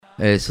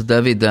So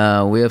David,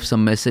 we have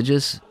some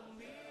messages.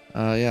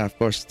 Yeah, of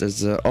course.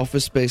 There's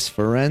office space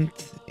for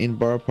rent in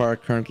Borough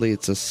Park. Currently,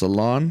 it's a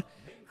salon.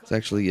 It's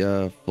actually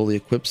a fully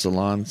equipped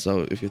salon.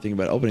 So if you're thinking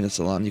about opening a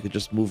salon, you could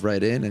just move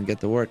right in and get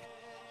to work.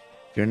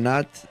 If you're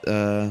not,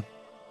 if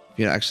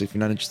you're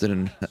not interested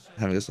in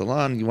having a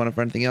salon, you want it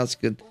for anything else,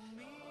 you could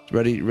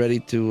ready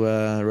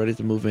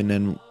to move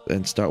in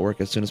and start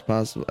work as soon as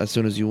possible, as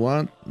soon as you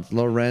want. It's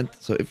low rent.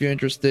 So if you're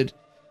interested,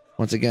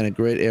 once again, a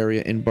great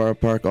area in Borough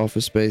Park,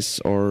 office space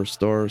or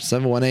store,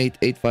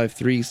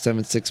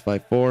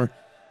 718-853-7654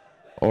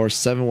 or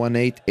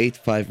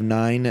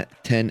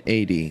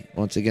 718-859-1080.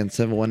 Once again,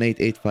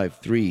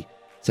 718-853-7654,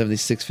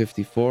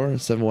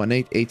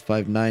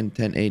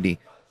 718-859-1080.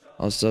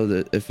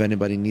 Also, if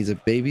anybody needs a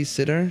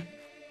babysitter,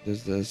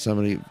 there's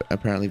somebody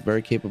apparently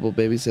very capable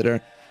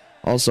babysitter.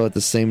 Also at the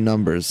same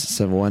numbers,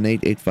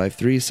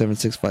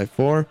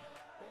 718-853-7654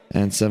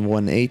 and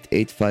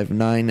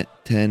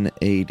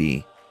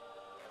 718-859-1080.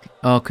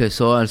 Okay,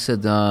 so I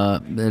said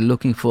they're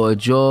looking for a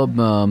job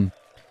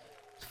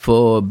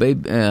for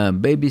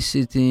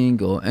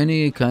babysitting or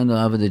any kind of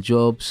other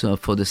jobs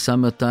for the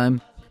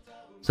summertime.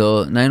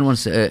 So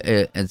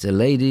 917, it's a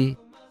lady,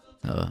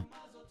 at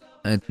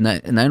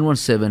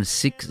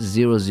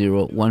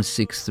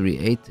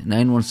 917-600-1638,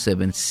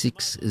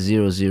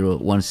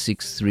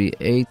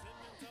 917-600-1638.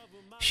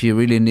 She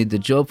really need the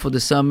job for the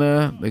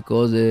summer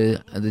because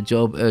the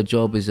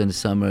job is in the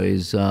summer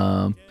is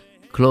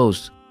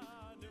closed.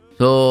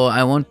 So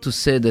I want to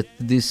say that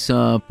this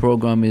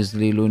program is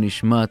Lilu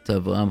Nishmat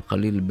Avraham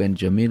Khalil ben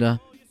Jamila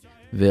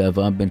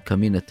ואברהם בן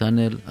קמי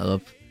נתנאל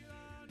הרב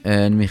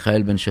and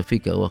מיכאל בן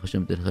שפיק הרוח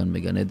השם תלכן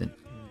מגן עדן.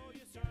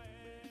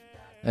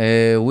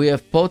 We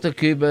have Porter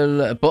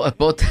Cribble,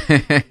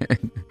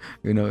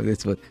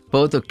 that's what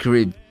Porter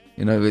Crib.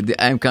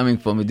 I'm coming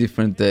from a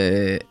different,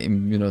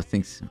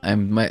 things. I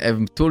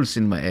have tools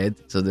in my head,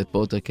 so the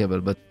Porter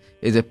Cable, but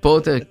it's a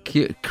Porter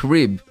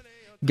Crib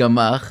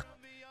Gamach,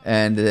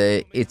 and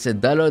it's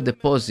 $1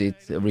 deposit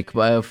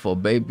required for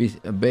babies.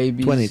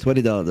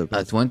 $20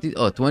 deposit.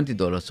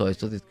 $20. So I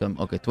thought it come.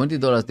 Okay,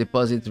 $20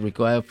 deposit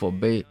required for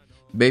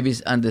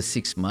babies under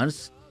 6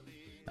 months.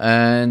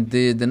 And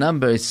the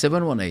number is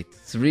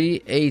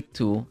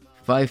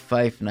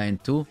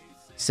 718-382-5592,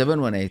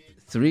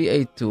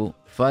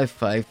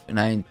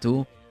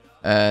 718-382-5592,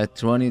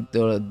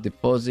 $20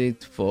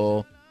 deposit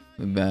for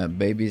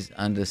babies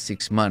under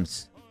 6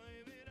 months.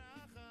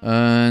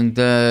 And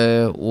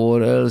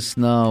what else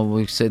now?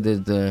 We said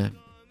that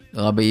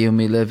Rabbi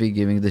Yirmi Levi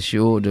giving the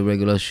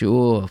regular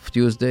shiur of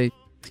Tuesday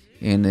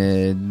in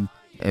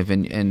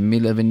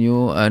Mill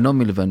Avenue,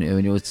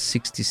 it's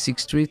 66th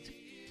Street.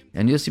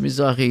 And Yossi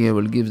Mizrahi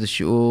will give the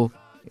shiur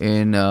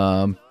in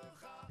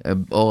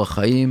Orach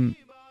Chaim,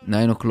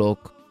 9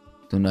 o'clock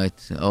tonight.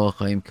 Orach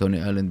Chaim, Coney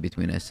Island,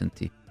 between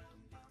S&T.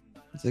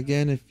 So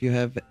again, if you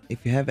have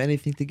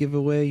anything to give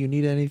away, you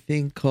need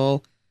anything,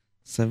 call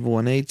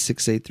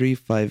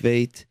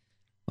 718-683-58.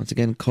 Once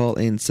again, call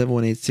in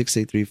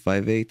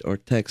 718-683-58 or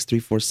text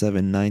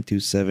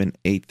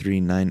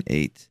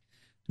 347-927-8398.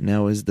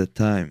 Now is the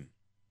time.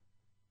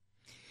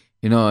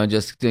 I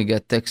just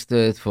get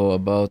texted for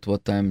about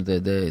what time the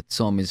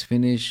tzom is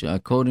finished.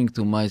 According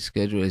to my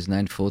schedule, is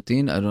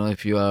 9:14. I don't know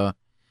if you are,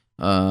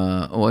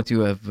 what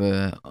you have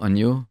on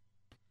you.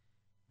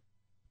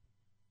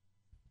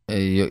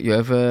 You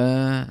have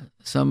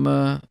some...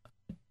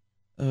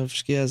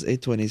 Shkia is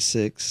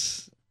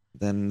 8:26.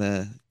 Then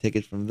take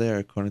it from there,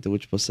 according to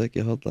which posek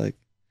you hold like.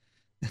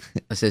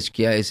 I said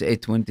Shkia is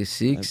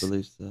 8:26. I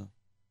believe so.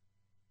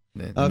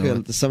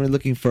 Okay, somebody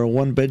looking for a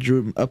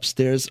 1-bedroom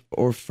upstairs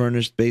or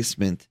furnished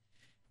basement.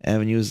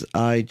 Avenues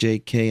I, J,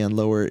 K, and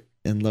lower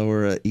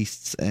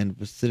East End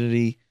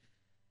vicinity.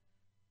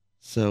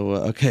 So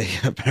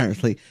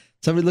apparently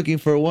somebody looking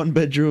for a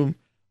 1-bedroom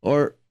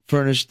or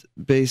furnished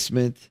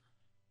basement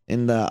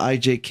in the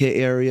IJK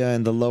area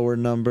and the lower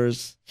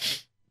numbers.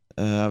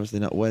 Obviously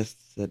not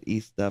west, at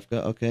East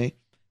Dafka. Okay,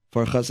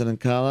 for Chazan and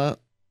Kala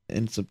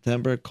in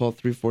September, call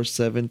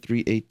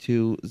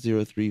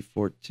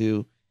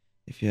 347-382-0342.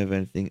 if you have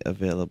anything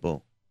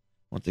available.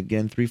 Once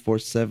again,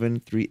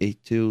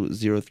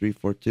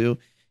 347-382-0342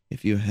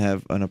 if you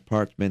have an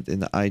apartment in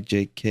the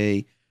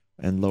IJK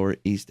and Lower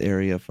East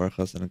area for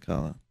Chassan and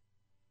Kala.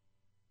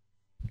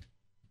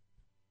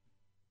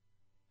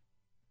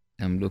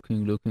 I'm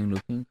looking.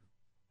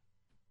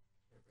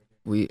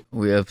 We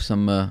have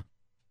some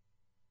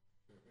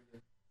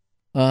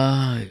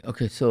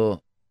okay,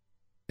 so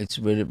it's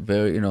very,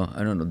 very,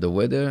 I don't know, the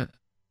weather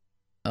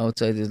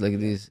outside is like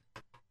this,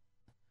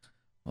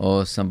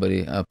 or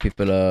somebody,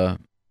 people are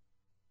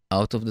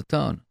out of the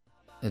town.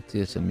 Let's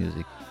hear some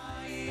music.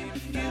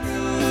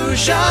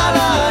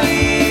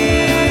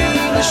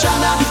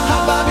 לשנה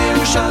הבאה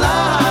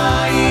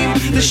בירושלים,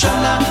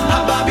 לשנה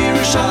הבאה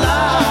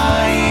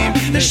בירושלים,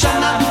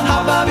 לשנה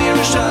הבאה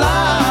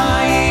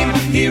בירושלים,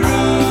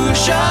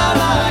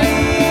 ירושלים,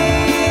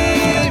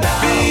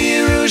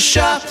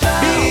 בירושה,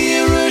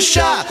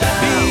 בירושה,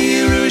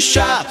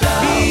 בירושה,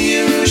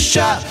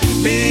 בירושה,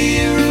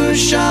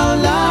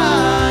 בירושלים,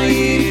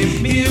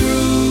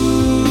 בירושה.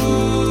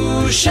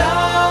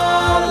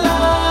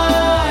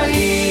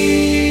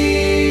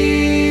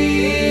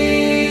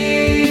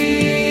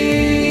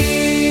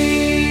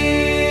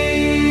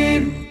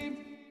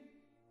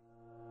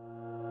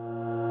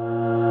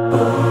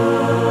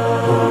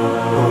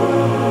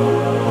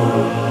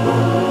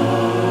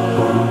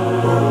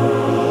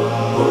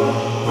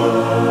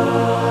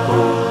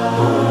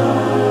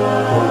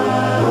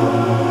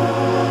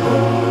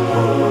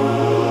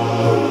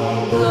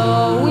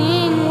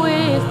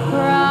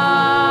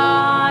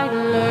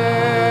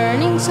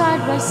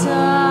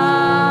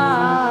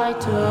 sight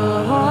to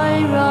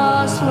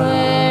Hoira's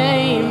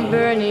flame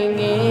burning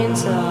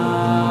inside.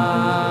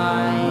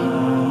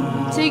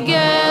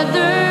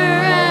 Together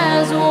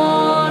as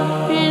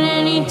one in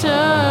an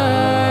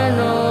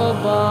eternal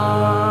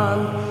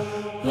bond.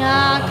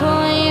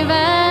 Yaakov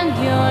and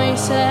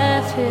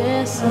Yosef,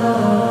 his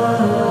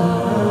son.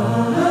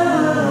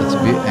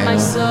 My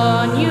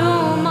son, you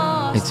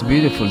must. It's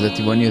beautiful that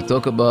when you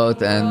talk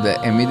about and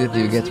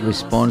immediately you get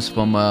response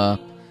from a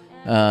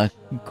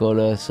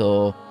caller.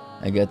 So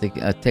I got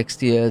a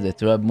text here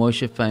that Rab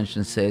Moshe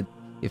Feinstein said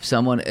if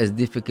someone has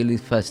difficulty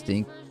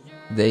fasting,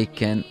 they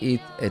can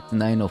eat at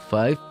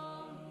 9:05.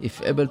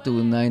 If able to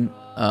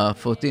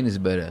 9:14 is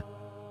better.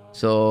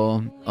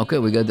 So okay,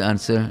 we got the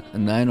answer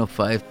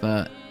 9:05.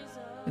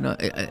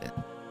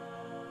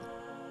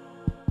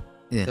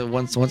 Yeah. So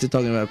once you're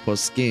talking about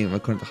post game,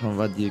 according to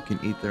Hamad, you can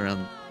eat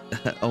around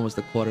almost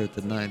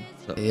 8:45.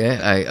 So.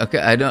 Yeah,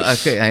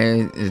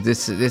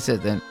 this is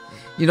then.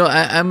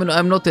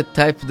 I'm not a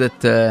type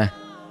that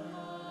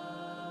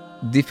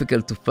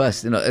difficult to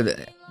fast.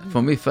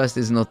 For me, fast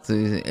is not.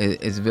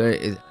 It's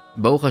very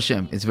Baruch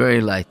Hashem. It's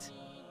very light,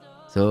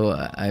 so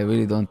I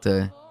really don't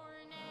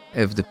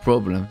have the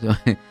problem. So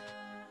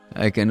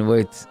I can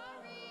wait.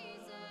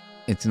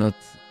 It's not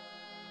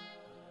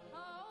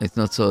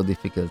so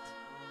difficult.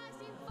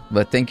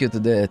 But thank you to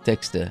the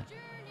texter.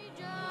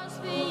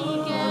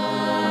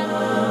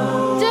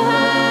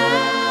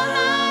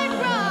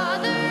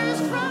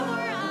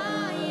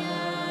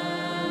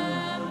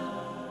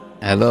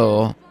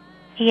 Hello.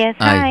 Yes,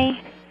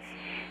 hi.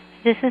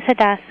 This is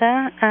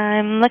Hadassah.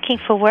 I'm looking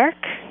for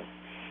work,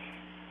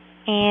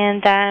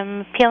 and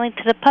I'm appealing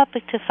to the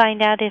public to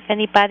find out if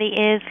anybody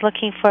is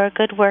looking for a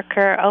good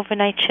worker,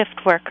 overnight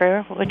shift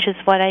worker, which is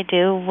what I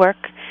do,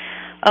 work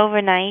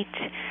overnight.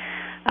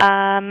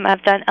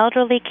 I've done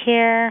elderly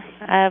care.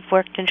 I've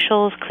worked in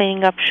shuls,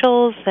 cleaning up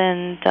shuls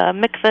and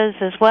mikvahs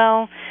as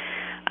well.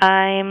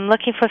 I'm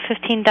looking for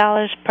 $15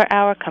 per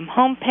hour come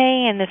home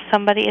pay, and if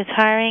somebody is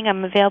hiring,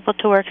 I'm available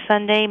to work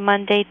Sunday,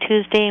 Monday,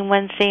 Tuesday, and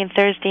Wednesday and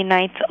Thursday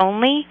nights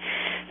only.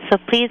 So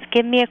please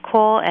give me a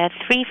call at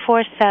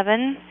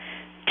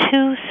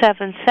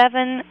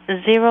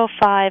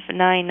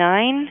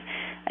 347-277-0599.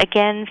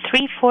 Again,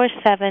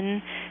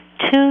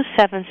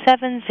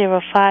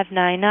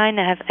 347-277-0599.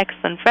 I have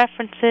excellent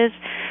references.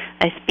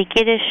 I speak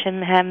Yiddish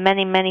and have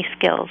many, many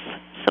skills.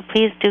 So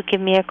please do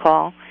give me a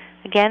call.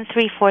 Again,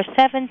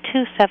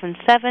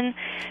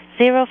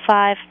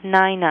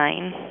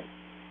 347-277-0599.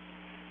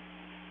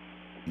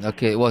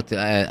 Okay, what?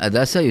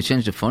 Adassa, you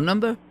changed the phone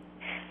number?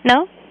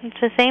 No, it's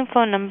the same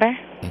phone number.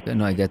 Okay,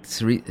 no, I got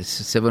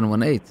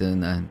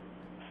 718. And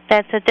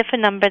that's a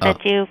different number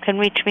that you can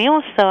reach me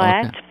also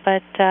at.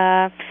 But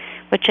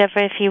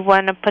whichever, if you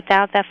want to put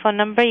out that phone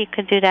number, you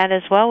can do that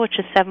as well, which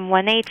is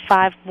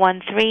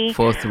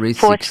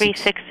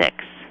 718-513-4366.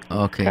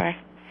 Okay. Correct.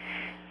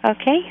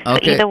 Okay, so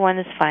either one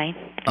is fine.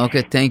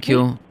 Okay, thank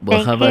you.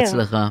 Thank you.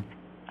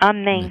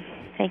 Amen.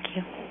 Thank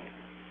you.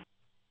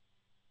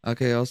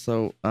 Okay,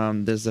 also,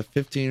 there's a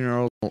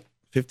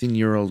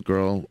 15-year-old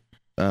girl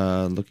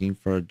looking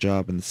for a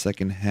job in the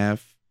second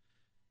half.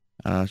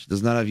 She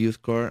does not have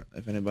youth corps.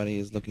 If anybody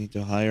is looking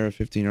to hire a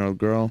 15-year-old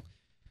girl,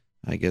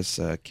 I guess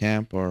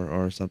camp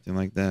or something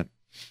like that,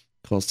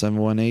 call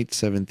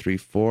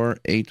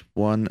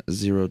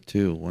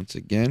 718-734-8102. Once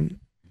again,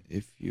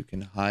 if you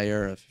can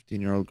hire a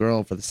 15-year-old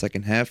girl for the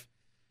second half,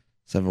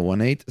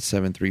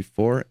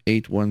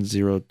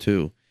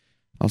 718-734-8102.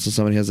 Also,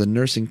 somebody has a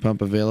nursing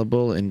pump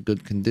available in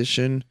good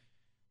condition.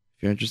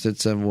 If you're interested,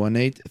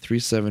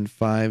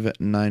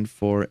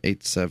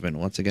 718-375-9487.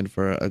 Once again,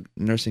 for a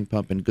nursing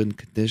pump in good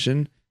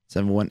condition,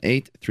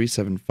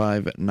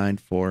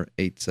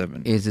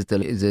 718-375-9487. Is it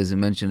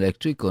mentioned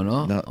electric or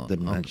no? No,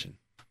 didn't mention.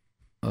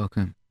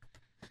 Okay.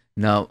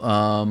 Now,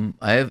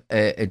 I have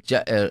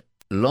a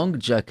long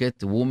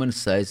jacket, woman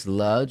size,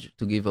 large,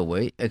 to give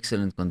away.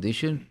 Excellent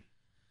condition.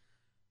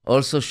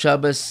 Also,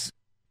 Shabbos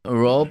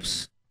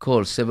robes.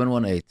 Call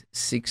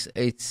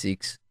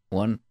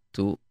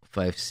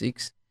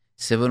 718-686-1256.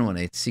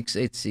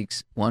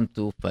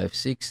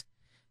 718-686-1256.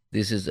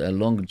 This is a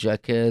long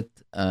jacket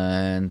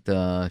and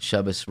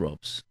Shabbos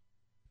robes.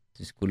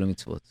 This is Kula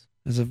Mitzvot.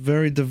 As a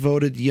very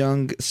devoted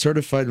young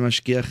certified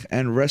mashgiach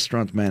and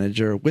restaurant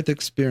manager with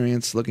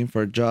experience looking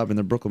for a job in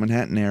the Brooklyn,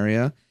 Manhattan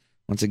area.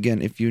 Once again,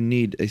 if you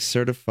need a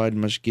certified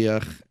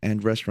mashgiach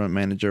and restaurant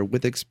manager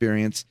with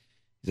experience,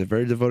 he's a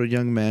very devoted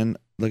young man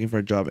looking for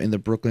a job in the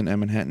Brooklyn and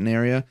Manhattan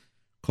area.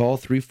 Call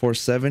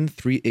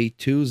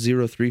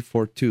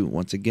 347-382-0342.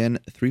 Once again,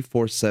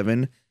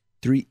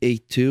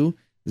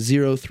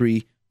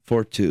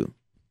 347-382-0342.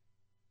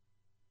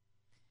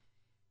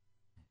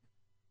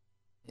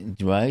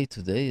 Dry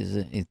today? Is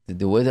it?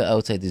 The weather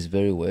outside is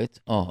very wet.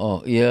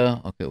 Oh,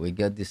 yeah. Okay, we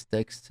got this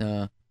text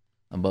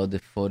about the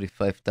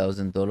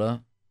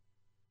 $45,000,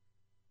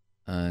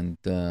 and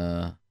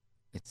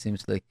it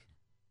seems like.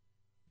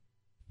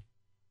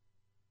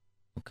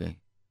 Okay,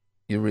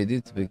 you read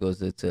it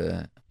because it's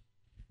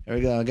Here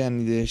we go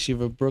again. The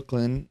Yeshiva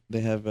Brooklyn.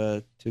 They have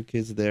 2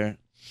 kids there.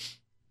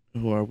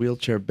 who are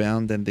wheelchair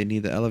bound and they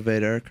need the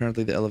elevator.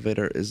 Currently, the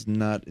elevator is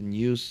not in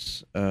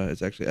use.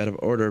 It's actually out of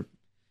order,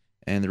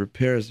 and the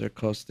repairs are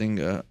costing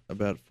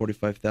about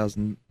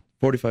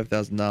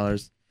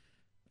 $45,000.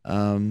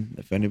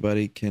 If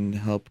anybody can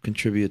help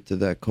contribute to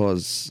that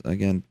cause,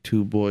 again,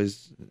 two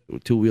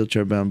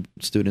wheelchair bound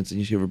students in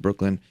Yeshiva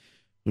Brooklyn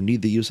who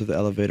need the use of the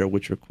elevator,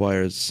 which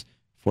requires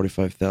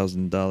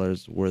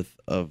 $45,000 worth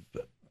of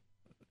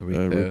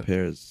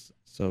repairs.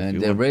 So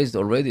and they raised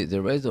already. They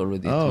raised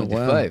already 25.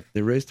 Wow.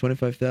 They raised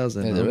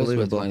 25,000. Yeah, they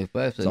raised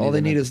 25. So all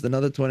they need is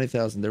another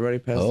 20,000. They're already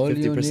past the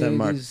 50%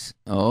 mark.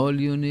 All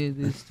you need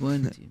is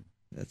 20.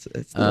 It's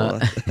still a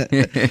lot.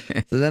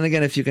 So then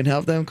again, if you can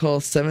help them,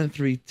 call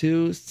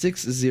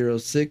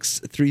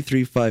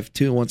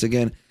 732-606-3352. Once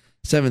again,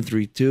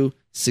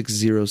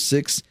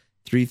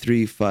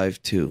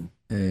 732-606-3352.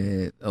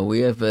 We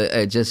have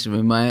just a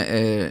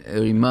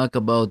remark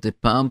about the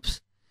pumps.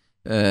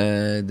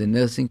 The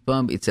nursing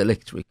pump, it's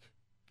electric.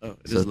 Oh,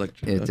 it is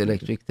electric. It's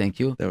electric. Thank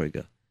you. There we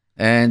go.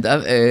 And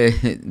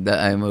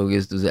I'm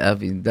always to the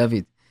Avi.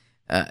 David,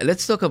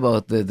 let's talk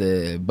about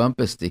the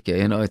bumper sticker.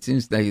 It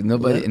seems like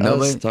nobody.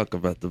 Let's talk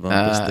about the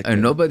bumper sticker.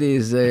 Nobody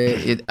is.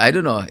 I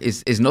don't know.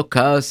 Is no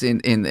cars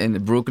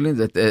in Brooklyn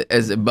that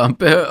as a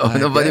bumper, or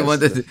nobody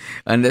wanted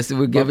unless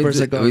we give it.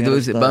 We do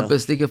a bumper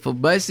sticker for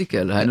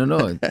bicycle. I don't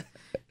know.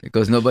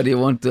 Because nobody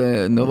want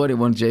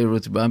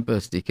J-Root's bumper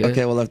sticker.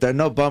 Okay, well, if there are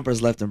no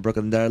bumpers left in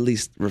Brooklyn, there are at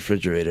least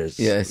refrigerators.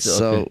 Yes,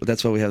 so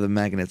that's why we have the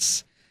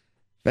magnets.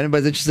 If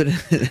anybody's interested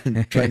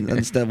in trying to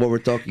understand what we're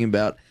talking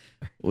about,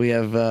 we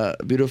have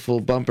beautiful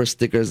bumper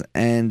stickers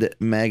and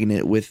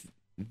magnet with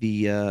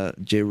the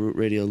J-Root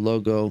Radio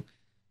logo.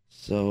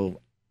 So,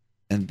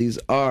 and these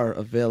are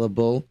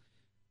available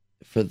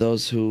for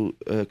those who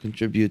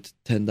contribute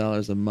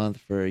 $10 a month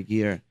for a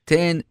year.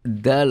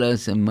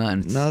 $10 a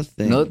month.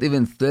 Nothing. Not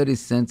even 30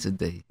 cents a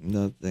day.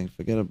 Nothing.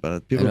 Forget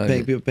about it.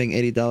 People paying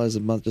 $80 a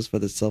month just for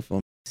the cell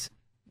phone.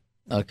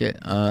 Okay.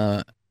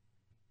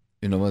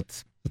 You know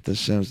what?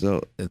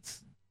 So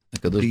it's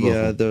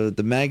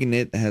the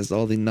magnet has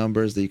all the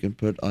numbers that you can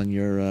put on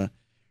your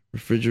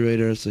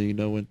refrigerator, so you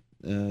know when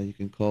you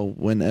can call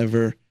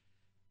whenever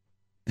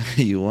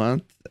you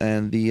want.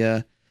 And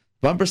the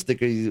bumper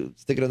sticker, you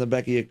stick it on the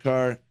back of your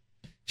car,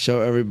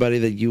 show everybody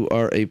that you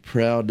are a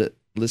proud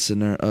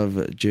listener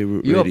of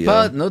J-Root Radio.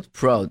 You're not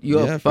proud.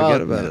 You're forget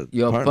about it.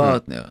 You're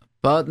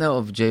partner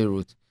of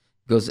J-Root.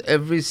 Because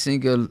every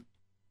single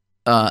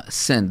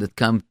cent that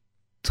comes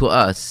to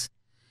us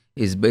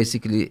is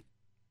basically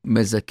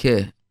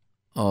mezakeh,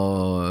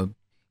 or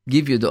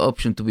give you the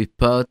option to be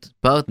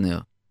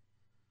partner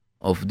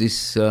of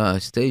this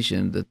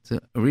station that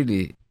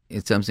really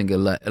it's something a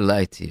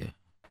light here.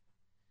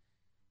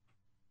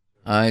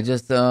 I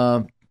just,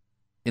 I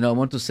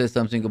want to say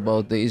something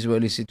about the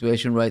Israeli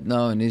situation right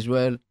now in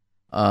Israel.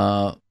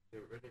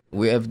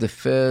 We have the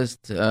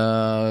first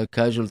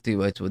casualty,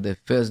 right? So the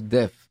first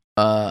death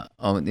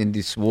in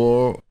this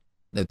war.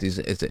 That is,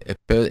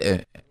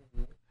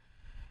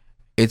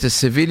 it's a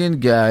civilian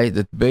guy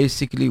that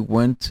basically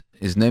went.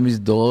 His name is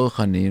Dor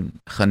Chanin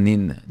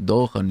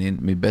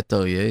Mibet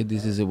Aryeh.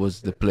 This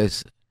was the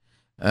place,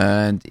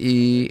 and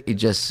he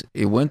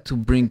went to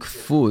bring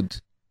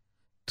food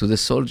to the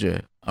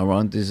soldier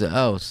around his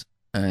house,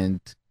 and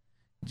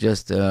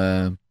just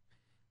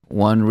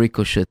one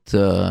ricochet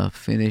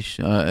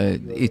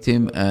hit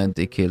him and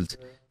he killed.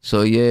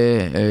 So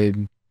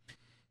Zichro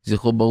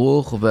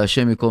Baruch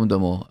ve'Hashem Yikom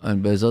Damo,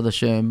 and Be'ezrat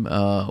Hashem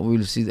we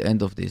will see the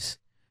end of this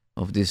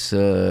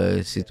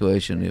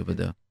situation over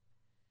there.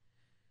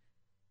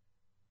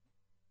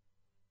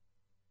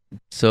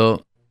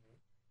 So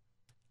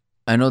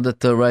I know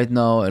that right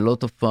now a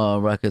lot of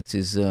rockets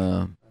is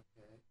a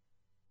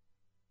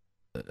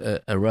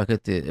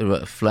rocket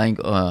flying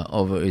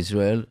over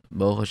Israel.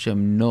 Baruch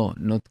Hashem, no,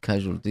 not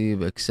casualty,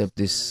 except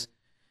this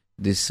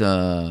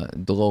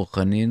Dror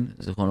Chanin,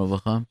 Zichrono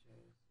Livracha.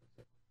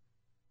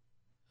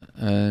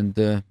 And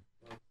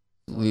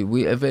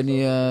we have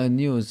any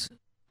news?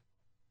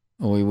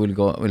 We will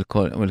go.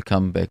 We'll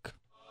come back.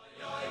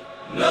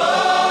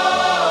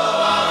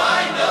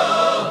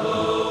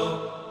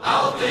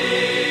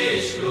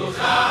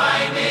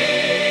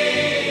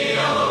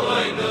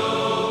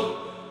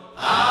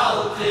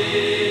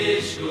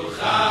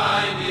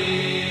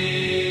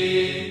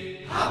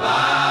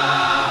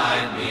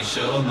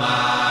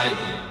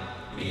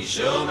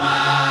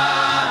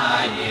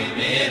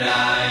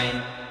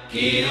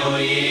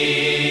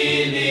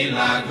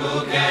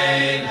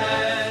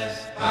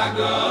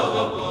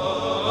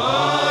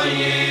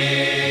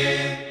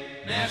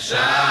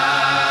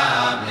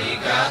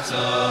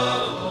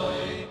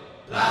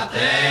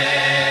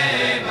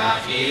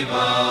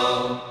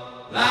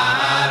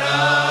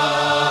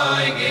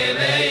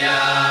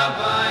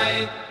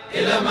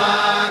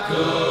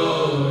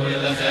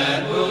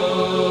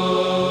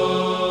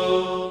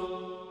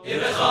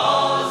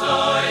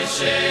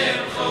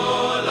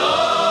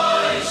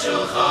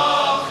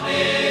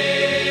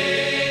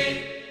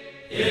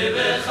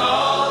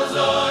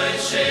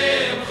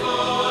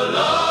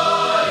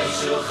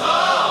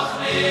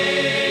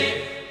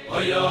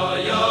 Yo,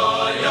 yo.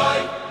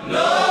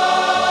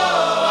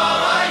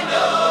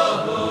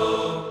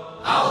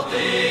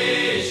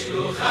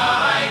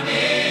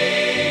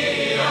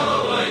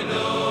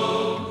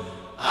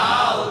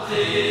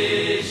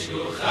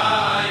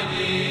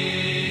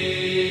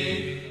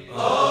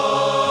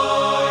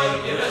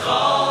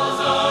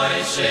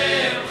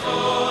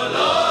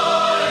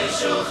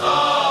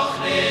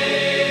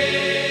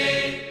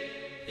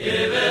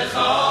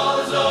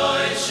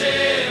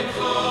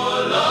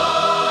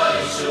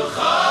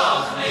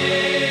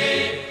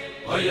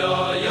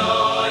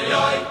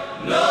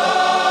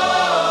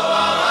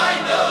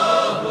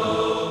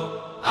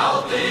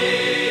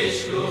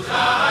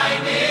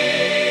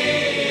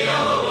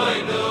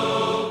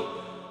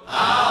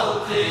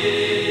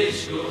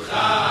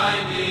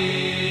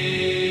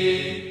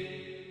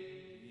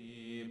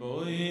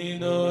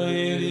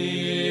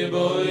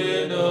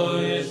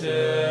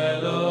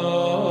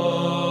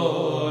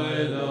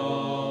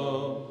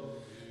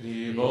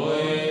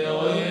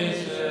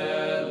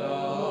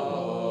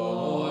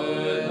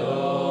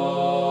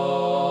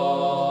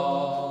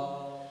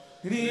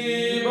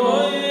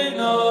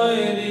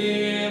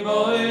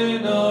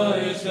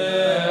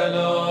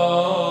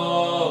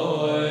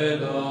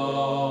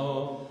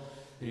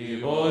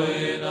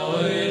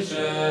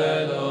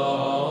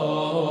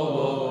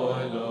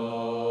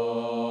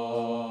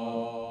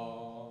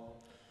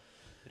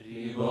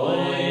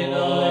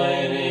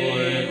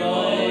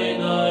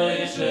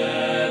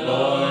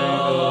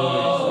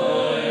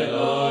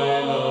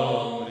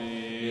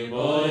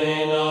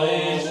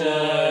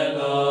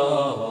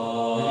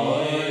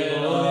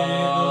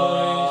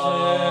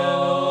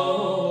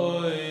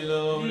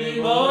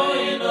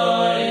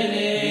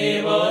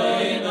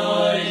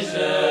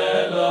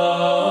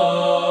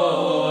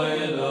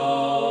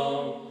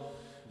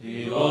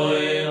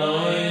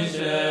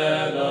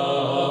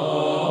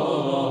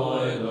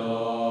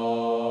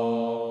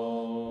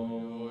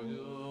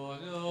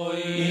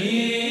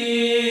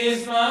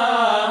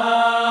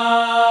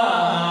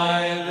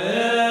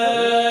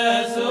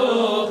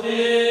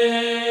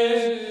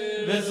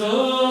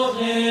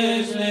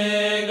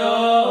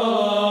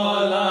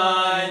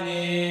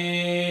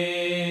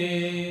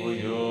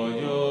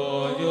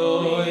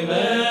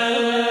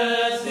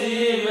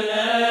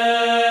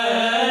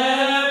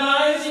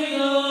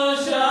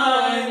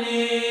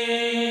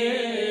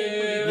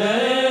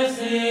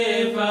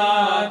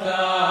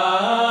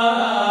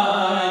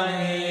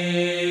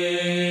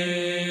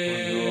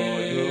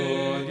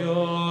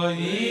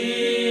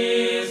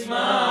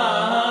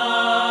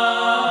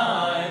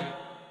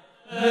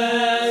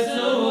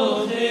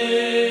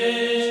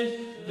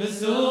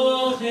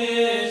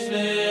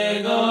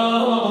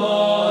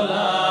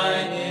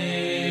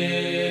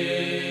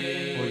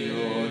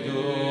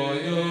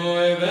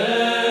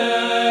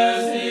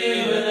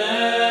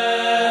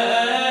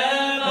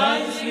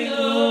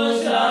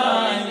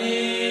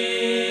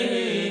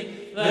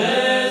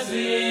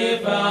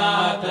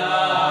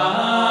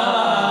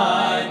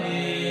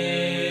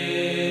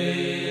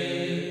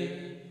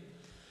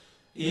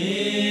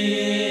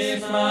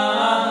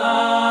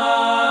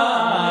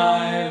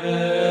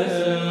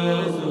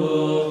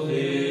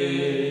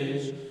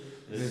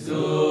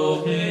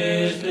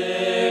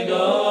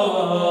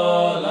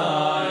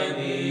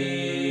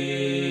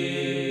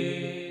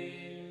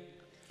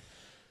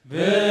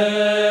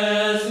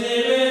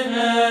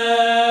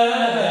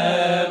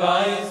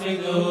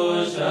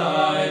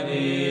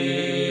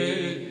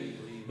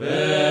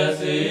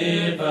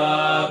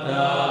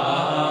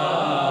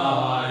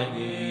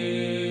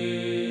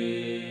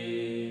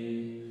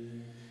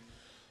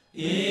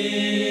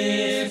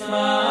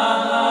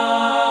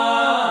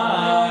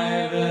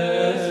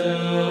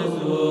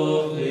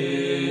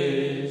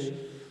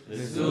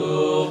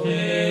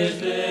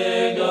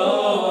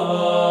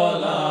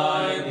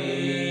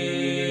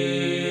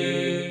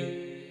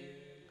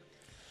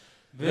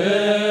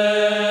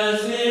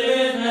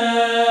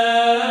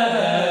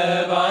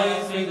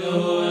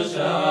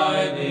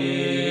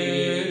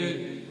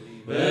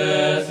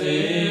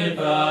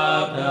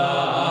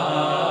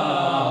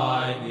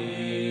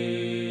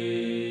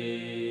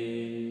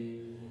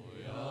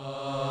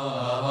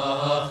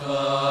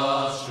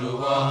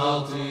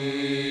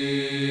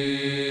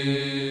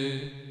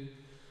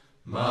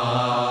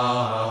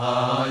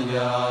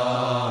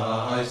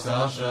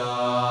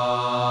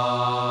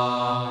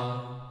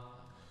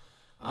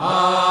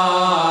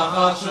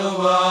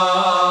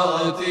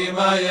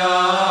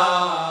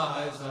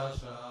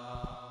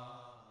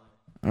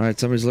 All right,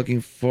 somebody's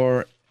looking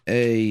for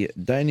a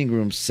dining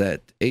room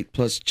set,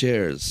 8+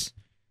 chairs.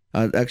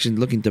 Actually,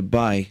 looking to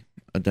buy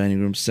a dining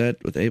room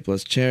set with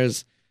 8+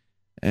 chairs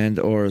and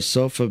or a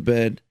sofa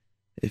bed.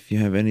 If you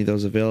have any of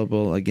those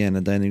available, again,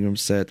 a dining room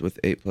set with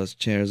 8+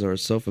 chairs or a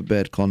sofa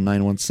bed, call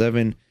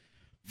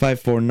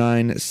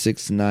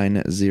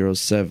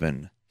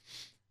 917-549-6907.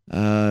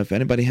 If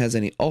anybody has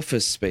any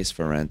office space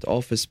for rent,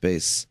 office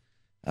space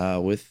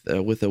with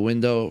a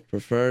window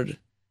preferred,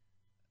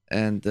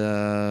 and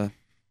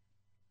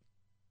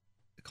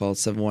call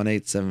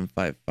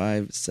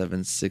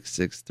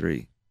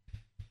 718-755-7663.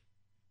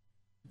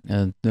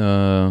 And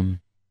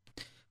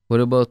what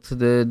about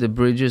the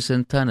bridges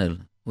and tunnel?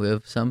 We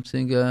have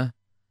something, the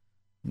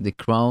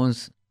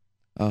crowns.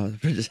 The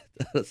bridges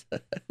and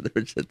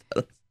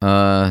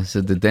tunnels.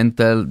 So the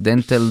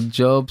dental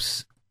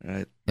jobs.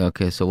 Right.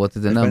 Okay, so what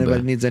is the if number?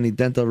 Anybody needs any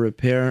dental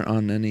repair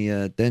on any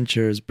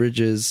dentures,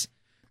 bridges,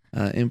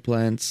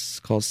 implants,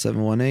 call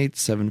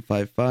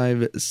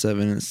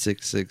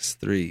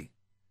 718-755-7663.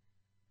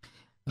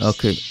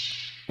 Okay.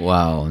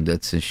 Wow,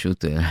 that's a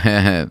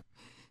shooter.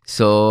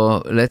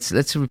 So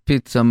let's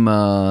repeat some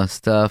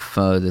stuff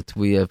that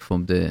we have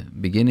from the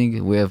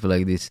beginning. We have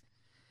like this.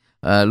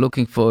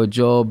 Looking for a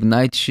job,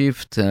 night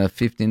shift,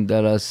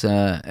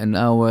 $15 an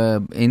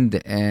hour. In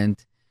the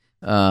end,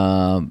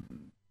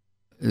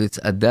 it's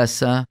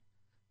Adassa,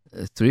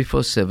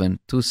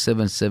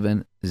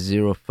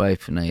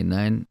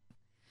 347-277-0599,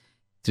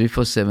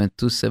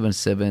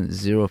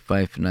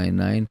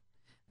 347-277-0599.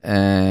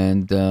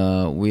 And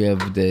we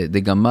have the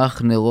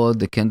Gamach Nerod,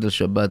 the Candle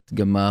Shabbat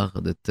Gamach,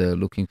 that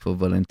looking for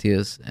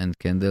volunteers and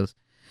candles.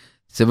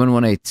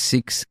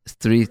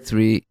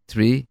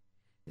 718-633-3007,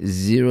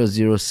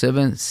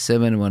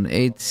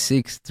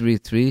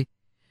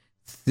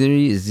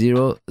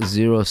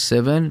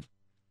 718-633-3007.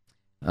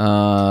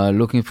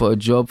 looking for a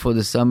job for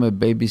the summer,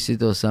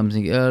 babysitter or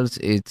something else,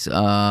 it's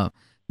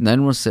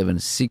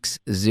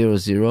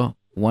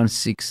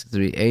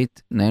 917-600-1638.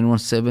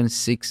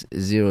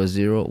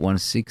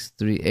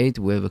 917-600-1638.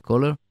 We have a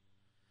caller.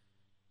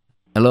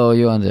 Hello,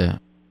 you on there?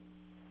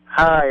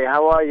 Hi,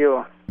 how are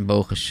you?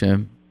 Baruch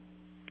Hashem.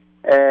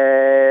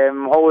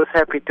 Always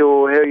happy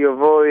to hear your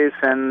voice,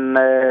 and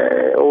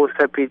always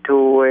happy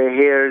to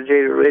hear J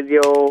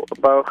Radio.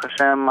 Baruch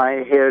Hashem,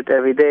 I hear it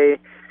every day,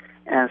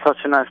 and such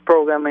a nice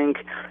programming.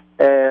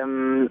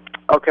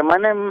 Okay, my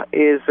name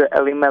is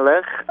Eli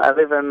Melech. I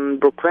live in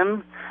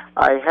Brooklyn.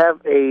 I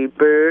have a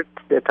bird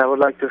that I would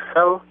like to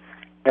sell.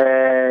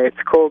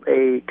 It's called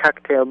a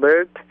cocktail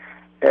bird.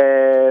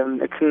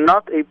 It's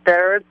not a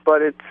parrot,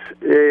 but it's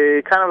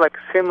kind of like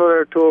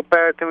similar to a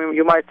parrot. I mean,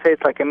 you might say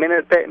it's like a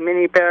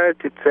mini parrot.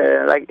 It's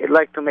it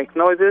likes to make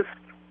noises.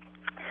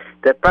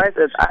 The price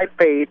that I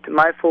paid,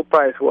 my full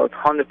price was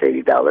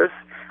 $180.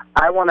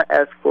 I want to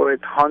ask for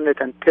it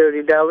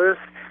 $130.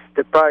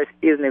 The price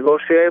is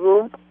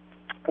negotiable.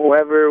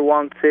 Whoever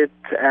wants it,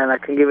 and I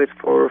can give it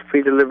for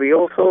free delivery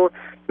also.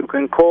 You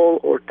can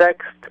call or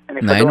text. And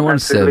if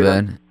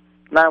 917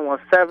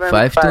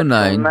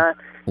 529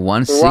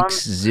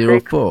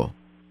 1604.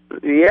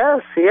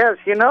 Yes,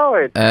 you know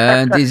it.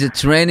 And he's a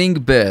training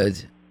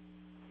bird,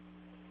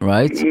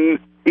 right?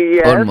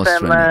 Yes, Almost and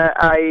training.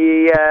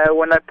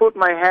 when I put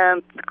my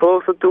hand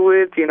closer to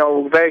it,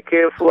 very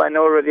careful, I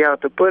know already how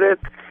to put it.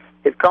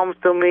 It comes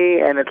to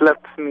me and it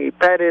lets me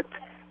pet it.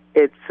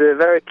 It's a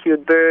very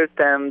cute bird,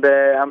 and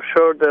I'm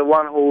sure the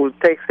one who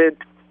takes it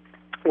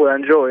will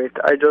enjoy it.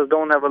 I just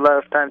don't have a lot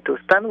of time to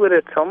spend with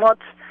it so much,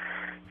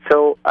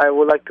 so I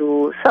would like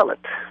to sell it.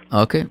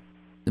 Okay.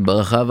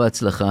 ברכה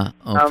והצלחה.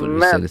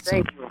 Amen.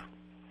 Thank you.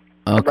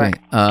 Okay.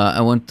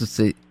 I want to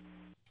say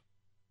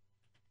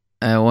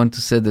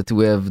that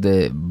we have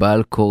the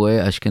Baal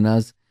Koreh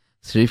Ashkenaz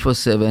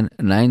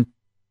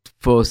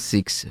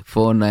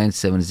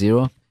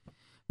 347-946-4970.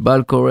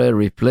 Baal Koreh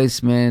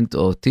replacement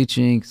or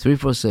teaching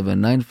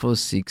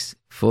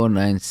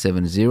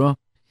 347-946-4970.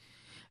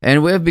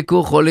 And we have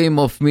Bikur Cholim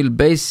of Mil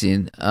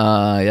Basin,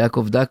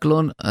 Yaakov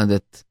Daklon,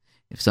 that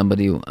if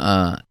somebody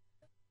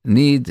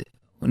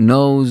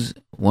knows,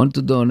 want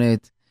to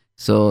donate.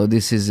 So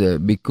this is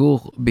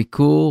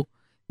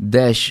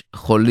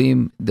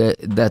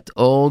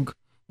bikur-cholim.org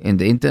in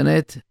the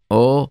internet,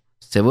 or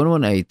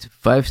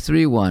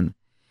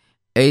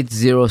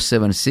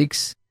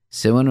 718-531-8076,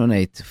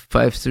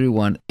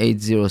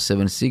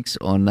 718-531-8076,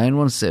 or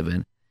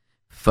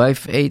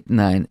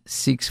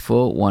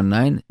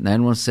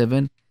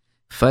 917-589-6419,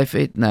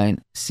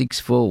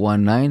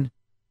 917-589-6419.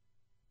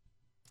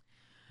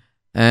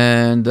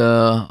 And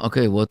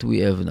okay, what we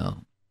have now?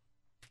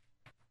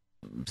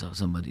 So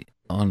somebody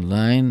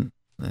online.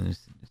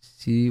 Let's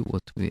see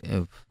what we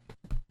have.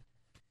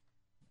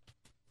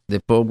 The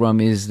program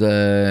is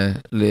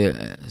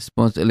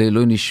sponsor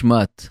לעילוי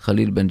נשמת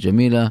חליל בן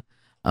ג'מילה,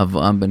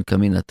 אברהם בן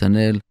קמי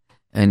נתנאל,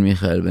 and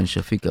מיכאל בן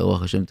שפיק,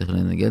 הרוח השם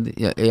תכנן נגד,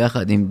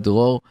 יחד עם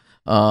דרור,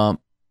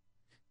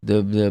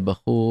 the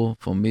בחור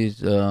from me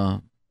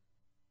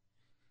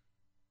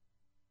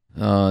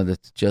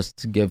that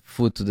just gave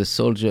food to the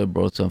soldier,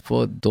 brought some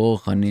food,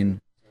 דרור חנין,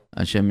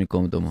 השם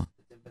יקום דומו.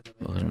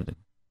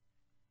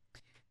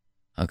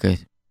 Okay.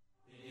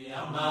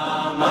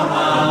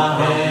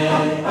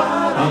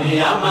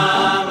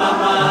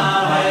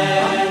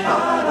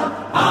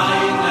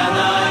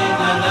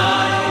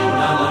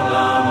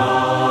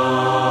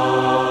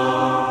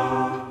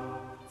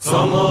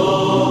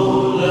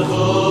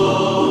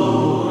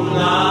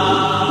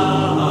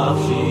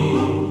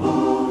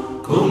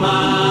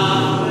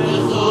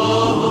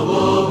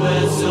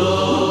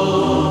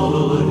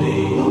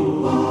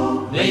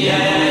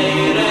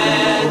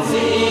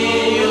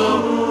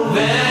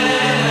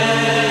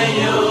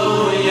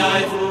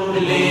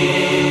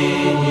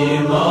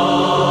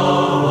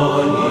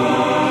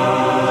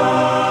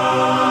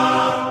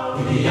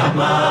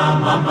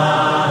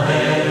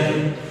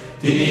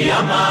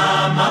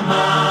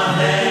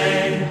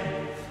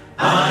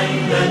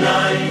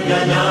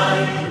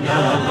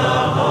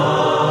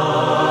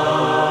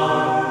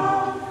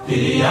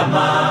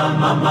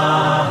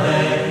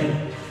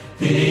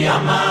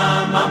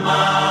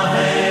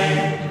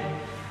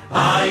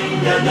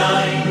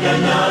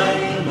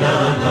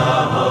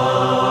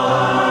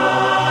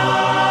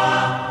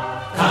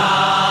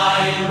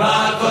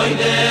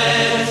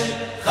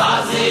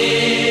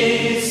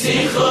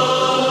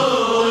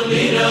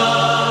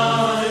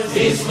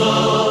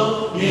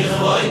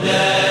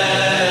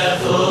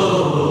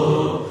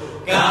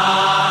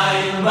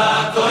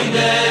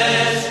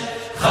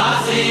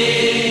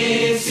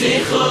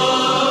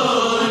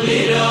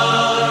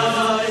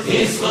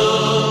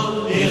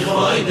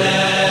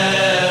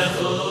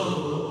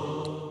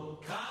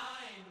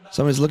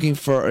 Somebody's looking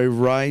for a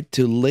ride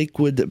to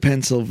Lakewood,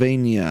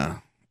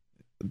 Pennsylvania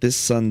this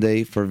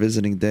Sunday for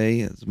visiting day.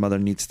 His mother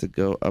needs to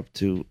go up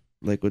to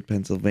Lakewood,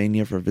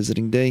 Pennsylvania for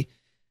visiting day.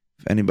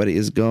 If anybody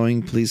is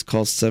going, please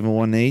call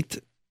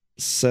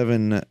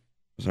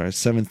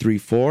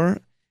 734-878-8255.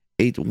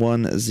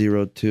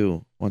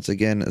 718-734-8102. Once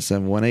again,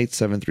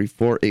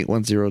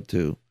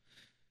 718-734-8102.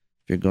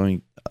 If you're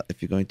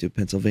going to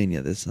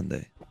Pennsylvania this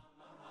Sunday.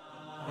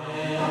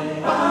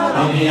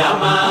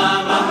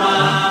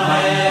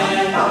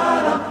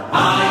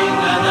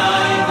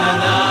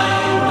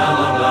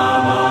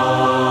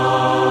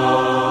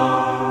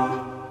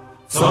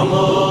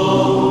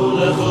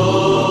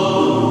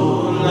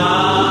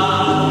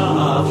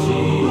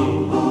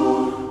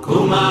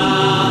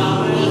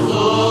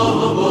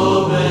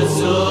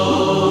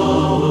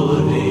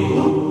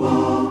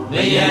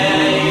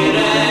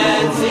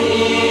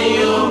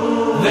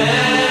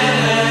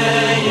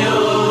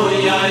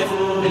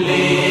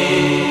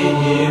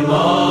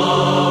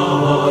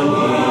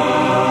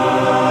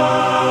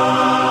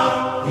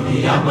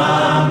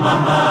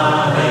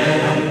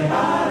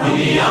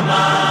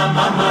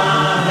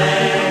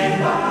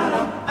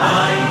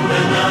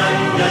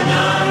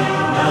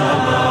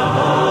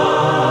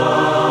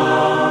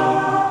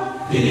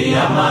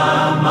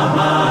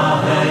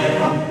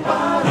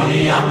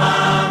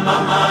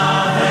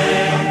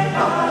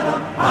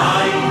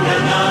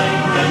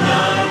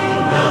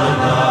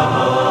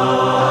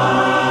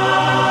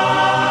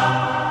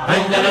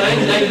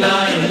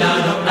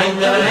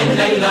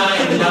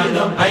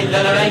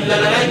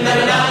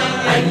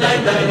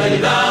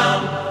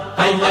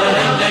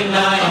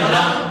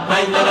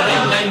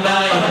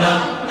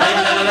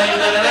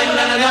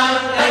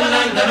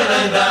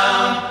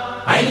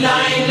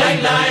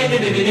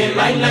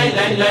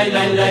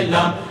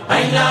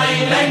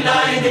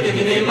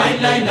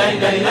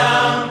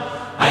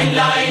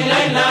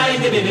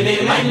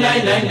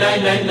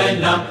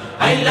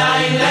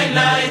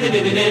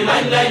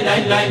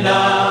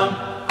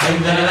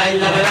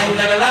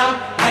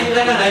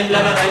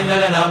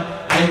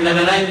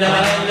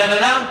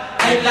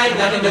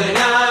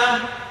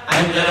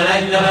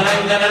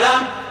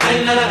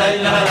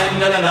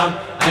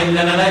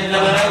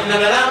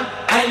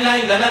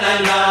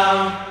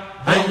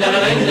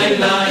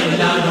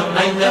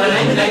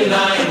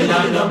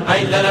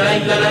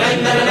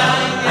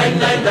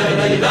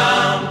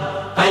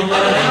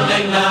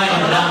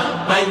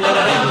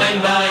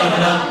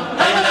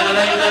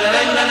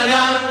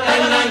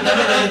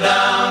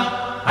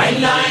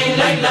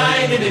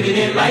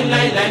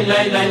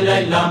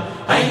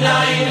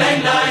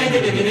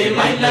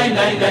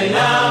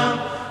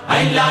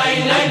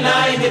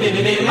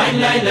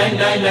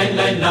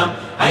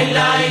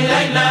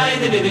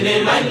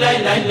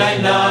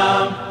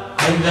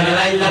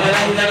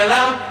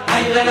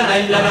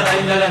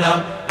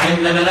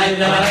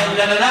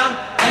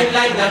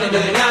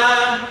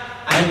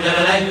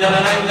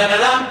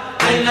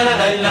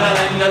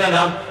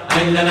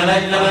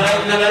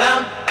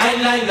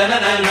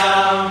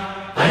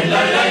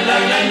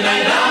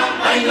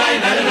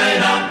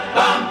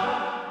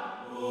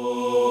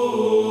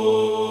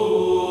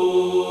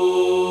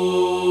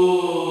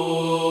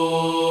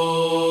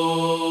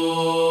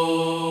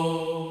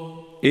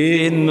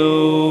 In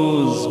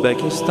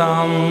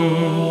Uzbekistan,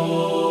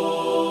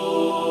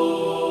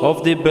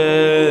 auf die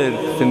Berg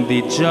von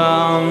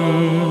Dijan,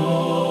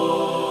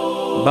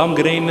 beim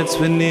Grenz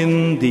von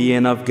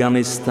Indien,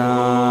 Afghanistan.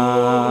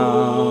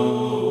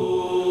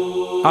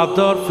 A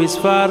Dorf ist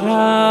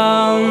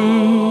voran,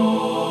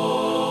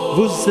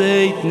 wo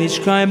seht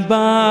nicht kein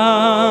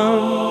Bahn.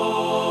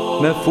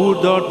 Man fuhr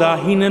dort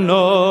dahin in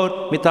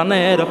Nord mit einem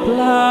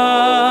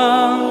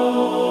Aeroplan.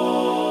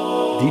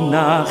 Die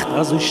Nacht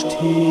also still,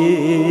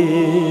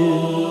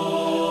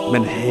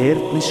 man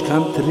hört nicht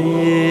kein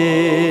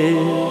Trill.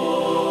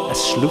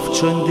 Es schluft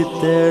schon die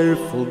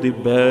Teufel, die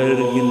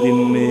Berge in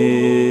den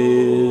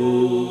Meer.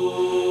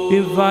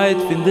 Wie weit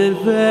von der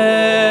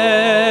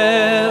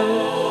Welt,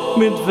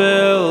 mit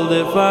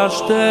Wälder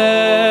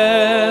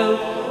verstellt,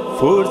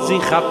 fuhrt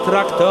sich ein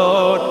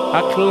Traktor,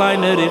 ein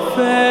kleinere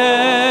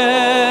Feld.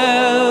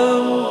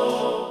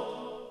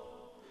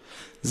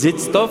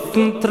 Sitzt auf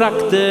dem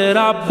Traktor,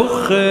 a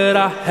Bucher,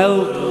 a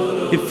Held,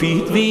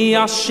 fiet wie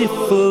a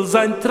Schiffel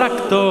sein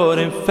Traktor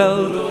im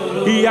Feld.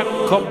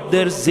 Jakob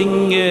der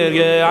Singer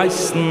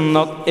geheißen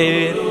hat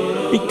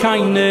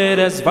keiner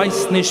es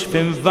weiß nicht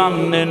von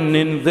wannen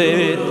in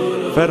wer.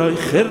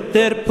 Verräuchert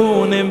der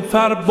Pohn im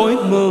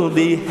Verbeugel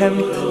die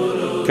Hemd,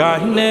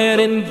 keiner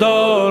in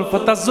Dorf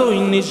hat das so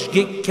nicht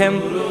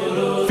gekannt.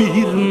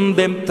 Vieren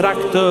dem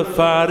Traktor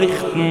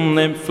verrichten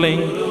im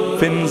Flink,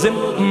 fin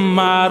simpen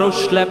Maro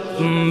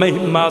schleppen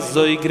immer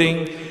so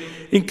gering.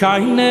 In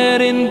keiner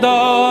in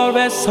Dorf,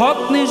 es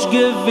hat nicht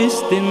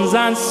gewiss in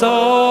sein Sohn.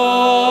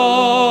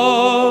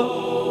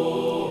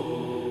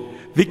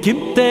 Wie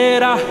kommt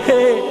der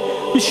her,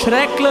 wie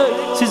schrecklich,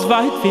 es ist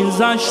weit von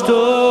sein Stoß.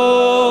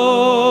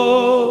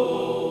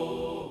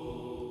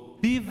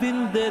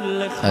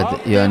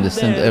 You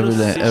understand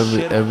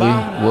every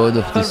word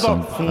of this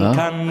song, huh?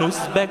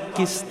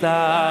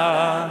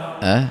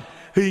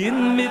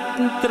 In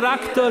mitten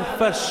Traktor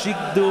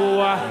verschickt du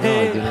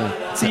ahead,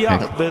 sie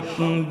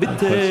arbeiten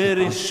bitter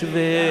ist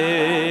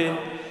schwer.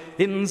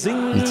 You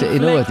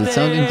know what? It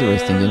sounds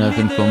interesting. You know, I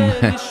think from.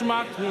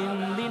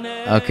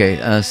 Okay,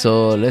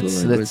 so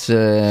let's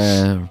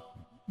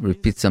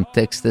repeat some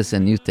texts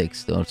and new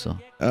text also.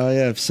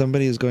 Yeah, if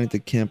somebody is going to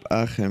Camp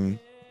Achem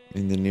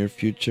in the near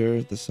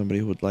future, there's somebody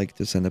who would like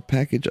to send a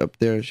package up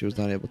there. She was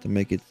not able to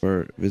make it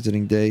for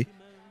visiting day.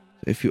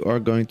 If you are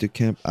going to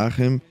Camp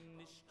Achem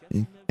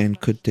and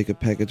could take a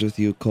package with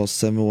you, call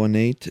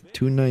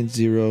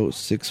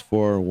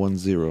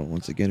 718-290-6410.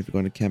 Once again, if you're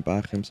going to Camp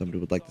Achem, somebody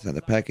would like to send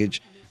a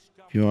package.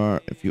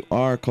 If you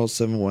are, call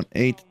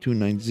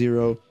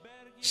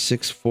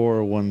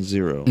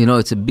 718-290-6410. You know,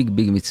 it's a big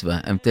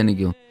mitzvah. I'm telling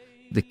you,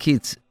 the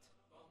kids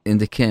in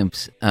the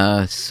camps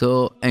are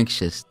so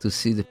anxious to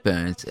see the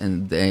parents,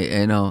 and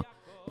they,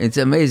 it's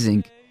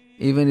amazing.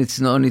 Even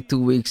it's only 2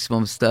 weeks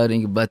from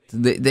starting, but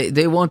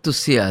they want to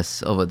see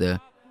us over there.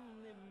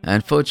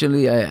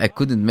 Unfortunately, I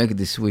couldn't make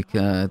this week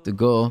to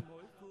go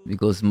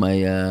because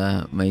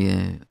I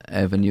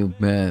have a new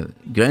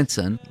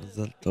grandson.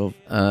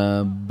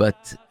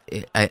 But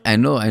I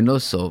know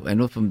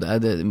from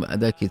the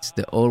other kids,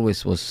 they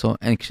always was so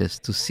anxious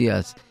to see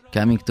us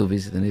coming to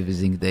visit on a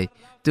visiting day,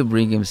 to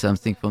bring him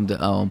something from the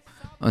home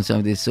on some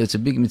of this. So it's a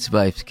big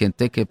mitzvah if you can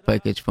take a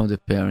package from the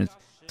parents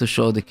to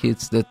show the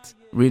kids that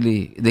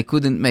really they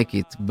couldn't make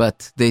it,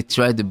 but they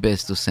tried the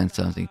best to send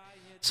something.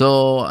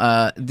 So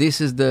this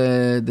is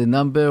the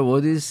number.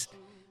 What is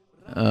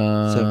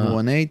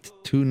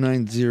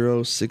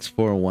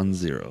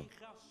 718-290-6410.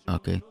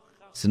 Okay.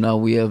 So now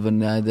we have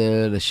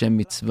another Lashem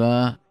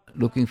mitzvah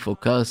looking for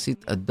car seat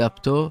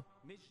adapter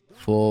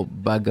for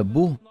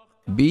Bagaboo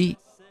B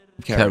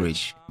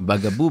carriage.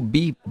 Bagaboo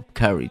B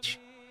carriage.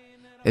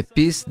 A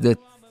piece that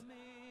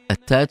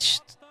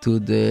attaches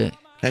the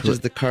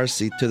car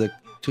seat to the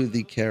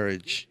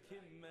carriage.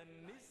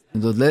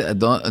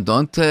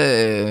 Don't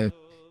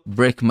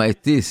break my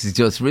teeth.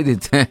 Just read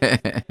it.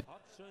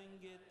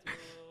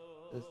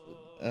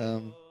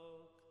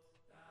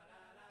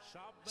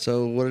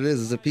 So what it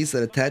is a piece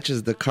that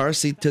attaches the car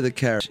seat to the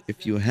carriage.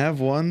 If you have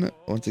one,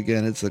 once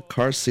again, it's a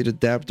car seat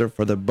adapter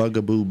for the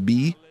Bugaboo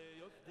B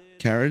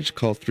carriage.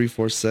 Call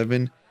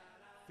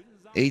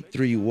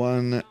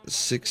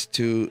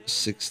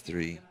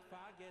 347-831-6263.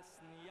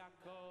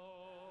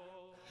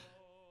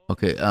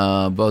 Okay,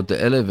 about the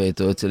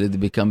elevator, it's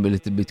become a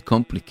little bit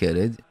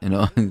complicated,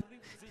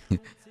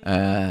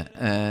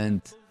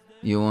 and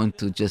you want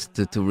to just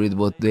to read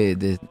what they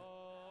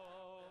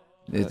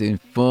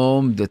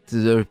informed that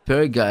the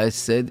repair guy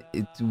said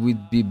it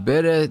would be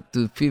better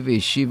to Fiva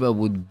Yeshiva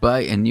would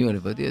buy a new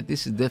elevator. Yeah,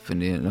 this is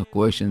definitely a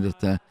question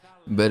that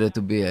better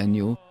to be a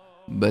new,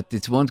 but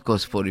it won't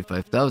cost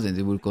 45,000.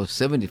 It will cost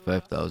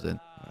 75,000.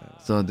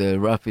 So the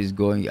rough is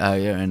going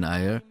higher and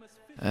higher,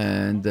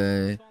 and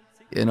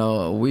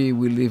we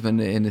live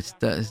in a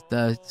status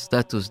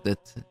that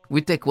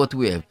we take what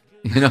we have.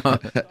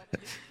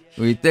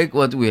 We take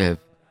what we have,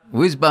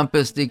 with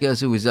bumper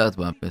stickers or without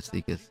bumper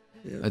stickers.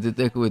 But you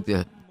take with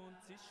you.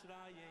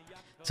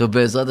 So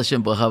Be'ezrat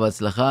Hashem, bracha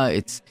v'atzlacha.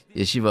 It's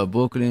Yeshiva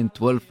Brooklyn,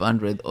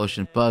 1200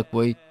 Ocean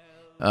Parkway,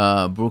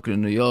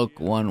 Brooklyn, New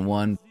York,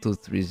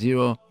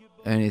 11230.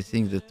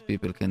 Anything that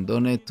people can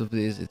donate to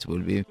this, it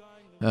will be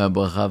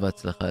bracha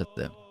v'atzlacha at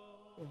them.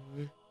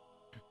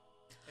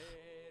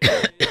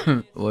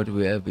 What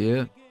we have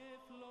here?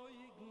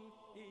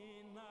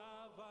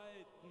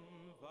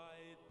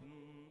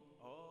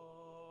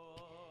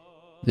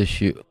 The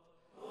shoe.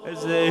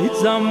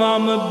 It's a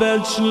mama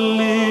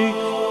belchli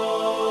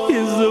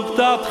Izuk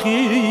dat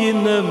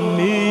chine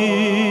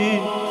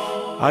mi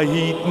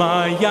Ahit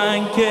ma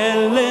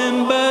yankel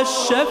im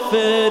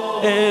beschäfet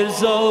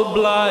soll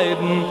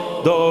bleiben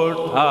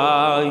dort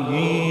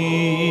ahit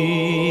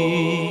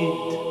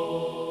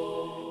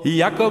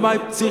Jakob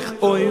heibt sich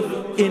auf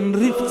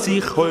rift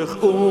sich euch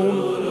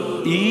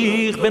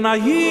Ich bin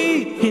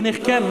ahit,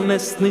 ich kann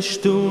es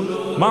nicht tun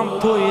Man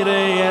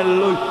teure,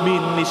 läuft mir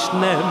nicht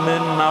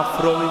nehmen nach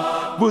Freude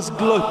Wo's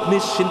glaubt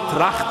nicht und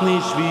tracht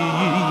nicht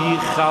wie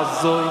ich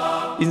azoi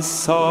In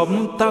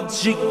Soben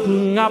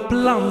Tadschiken a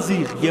Plan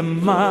sich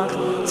gemacht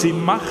Sie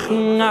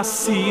machen a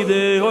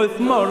Siede auf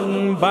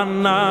morgen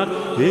Banach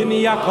In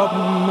Jakob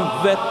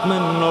wird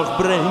man noch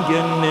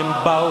bringen im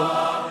Bau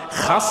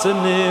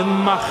Chassene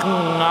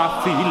machen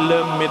a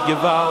viele mit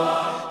Gewalt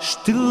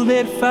Still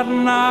der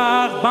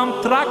Vernach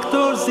beim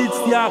Traktor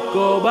sitzt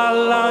Jakob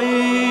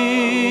allein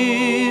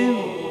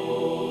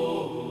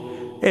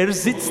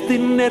sitzt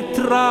in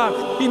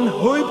Tracht,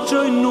 häupt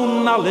schon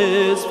nun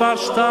alles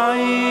verstein.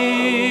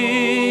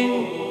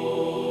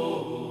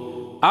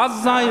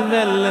 Als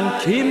Wellen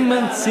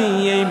kommen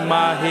sie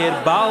immer her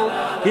bald,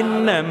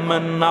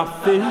 nehmen a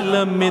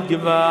viele mit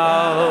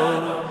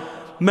Gewalt.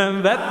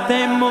 Man wird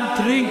dem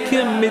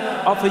trinken mit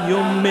Apfel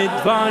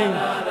mit Wein,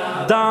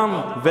 dann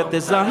wird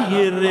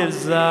hier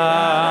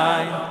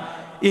sein.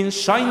 In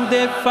Schein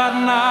der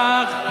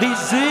Vernach, die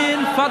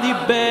sind von die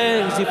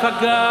Berg, sie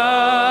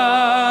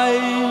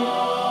vergein.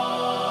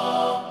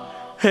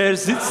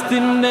 Sitzt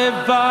in der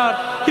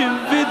Wart,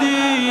 wie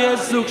die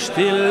sucht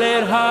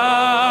stiller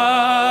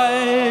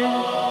Heim.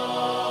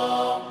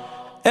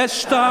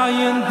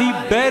 Stehen die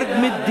Berg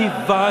mit die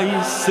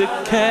weiße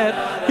Kerb,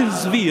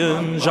 ist wie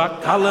ein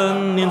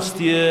Schakalen in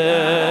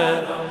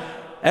Stier.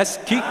 Es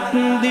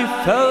kicken die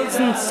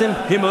Felsen zum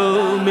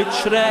Himmel mit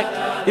Schreck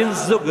in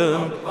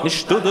Suggen,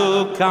 nicht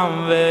du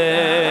kam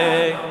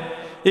weg.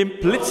 Im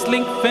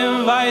Blitzling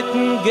von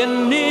Weiten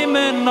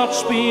genehmen noch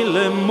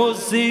spielen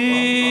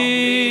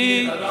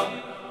Musik.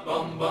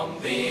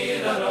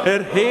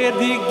 Hört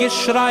die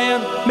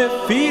Geschreien, mir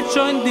fiert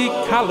schon die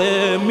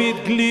Kalle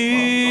mit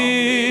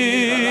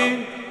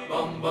Glied.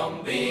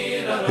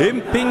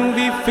 Im Ping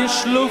wie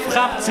Fischluft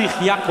habt sich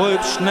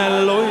Jakob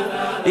schnell läuft,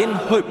 in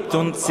Häupt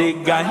und sie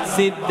geint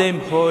sie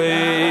dem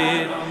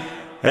Heut.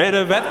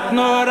 Wird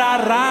nur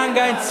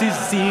herangein, sie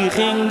sich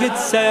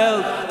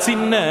ingezählt, sie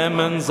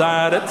nehmen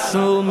sein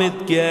Rätsel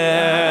mit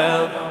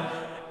Geld.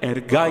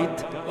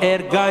 Geht,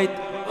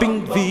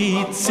 Ping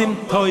wie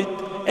zum Teut,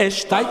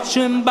 steigt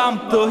schon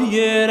beim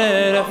Teuer,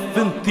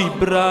 öffnet die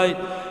Breit,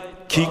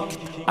 kickt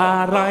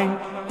rein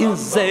in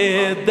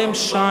See dem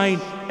Schein,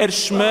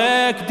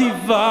 schmeckt die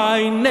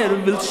Wein,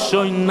 will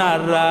schon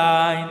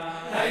rein.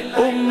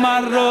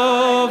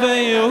 Marove,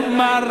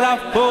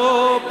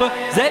 Marapope,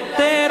 seht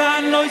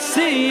an euch,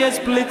 sie es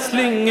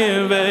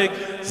Blitzlinge weg.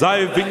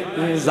 Sei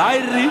winken, sei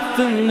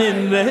riefen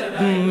in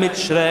Wetten mit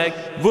Schreck.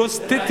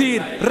 Wusstet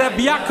ihr, Reb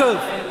Jakob,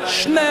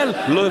 schnell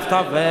läuft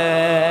weg.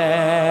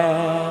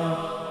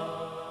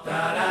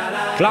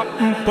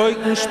 Klappen,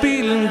 Peuken,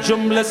 spielen,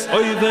 Jumles,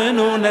 Euven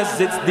und es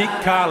sitzt die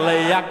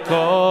Kalle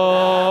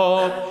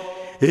Jakob.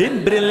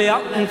 In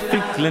brillanten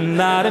Finklen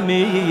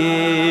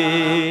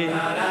Armee.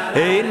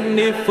 In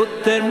die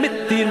Futter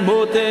mit die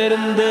Mutter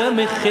in der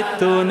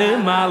Michit und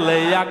im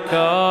Alle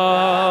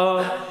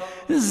Jakob.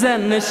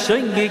 Sind es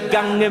schon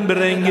gegangen,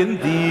 bringen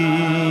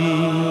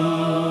die.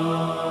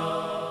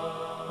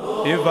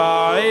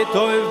 Weit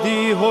auf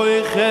die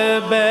hohe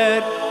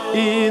Berg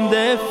in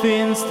der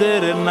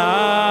finsteren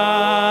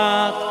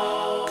Nacht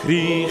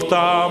kriecht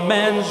der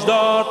Mensch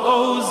dort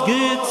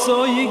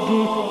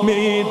ausgezogen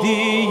mit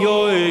die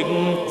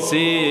Augen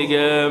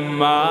zugemacht.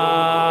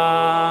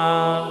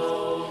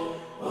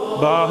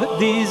 Bei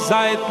die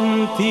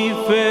Seiten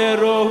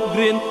tiefer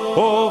aufgrin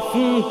auf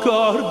den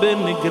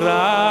Korben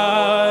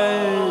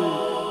greit.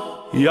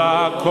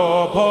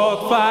 Jakob hat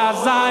für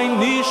sein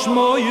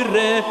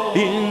Nischmeure,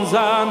 in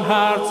sein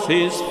Herz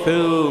ist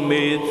viel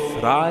mit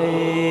frei.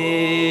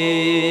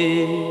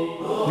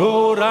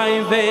 Nur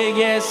ein Weg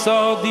ist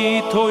so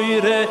die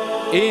Teure,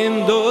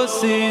 in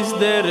das ist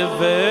der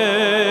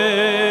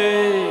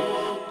Weg.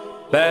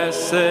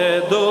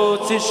 Besser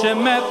dort sich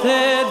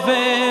mettet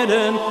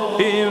werden,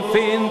 im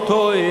fin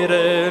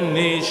Teure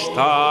nicht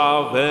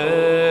da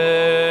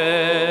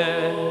weg.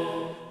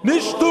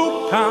 Nicht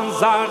du kann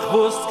sag,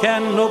 wo's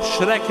kenn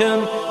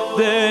abschrecken,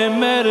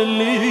 dem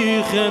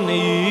erlichen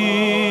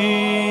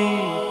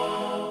ich.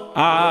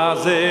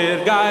 Als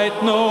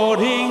geht nur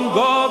in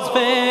Gottes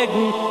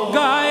Wegen,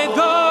 geht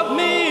Gott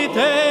mit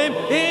ihm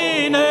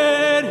in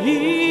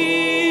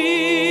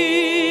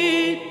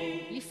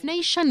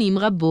לפני שנים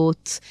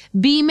רבות,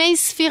 בימי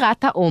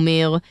ספירת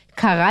העומר,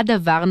 קרה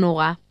דבר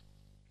נורא.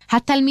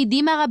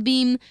 התלמידים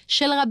הרבים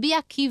של רבי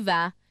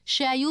עקיבא,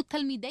 שהיו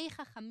תלמידי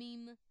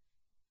חכמים,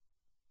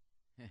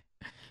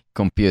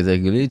 Computer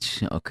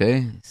glitch.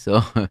 Okay,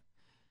 so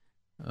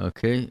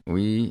okay,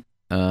 we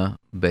are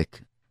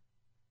back.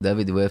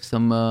 David, we have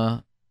some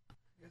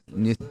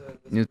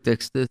new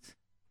texted.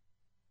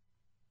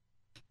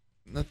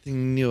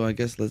 Nothing new. I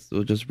guess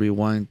we'll just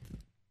rewind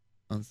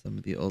on some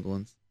of the old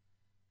ones.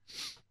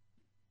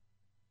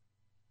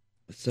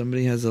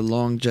 Somebody has a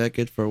long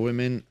jacket for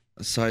women,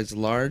 a size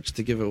large,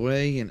 to give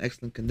away in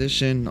excellent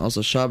condition.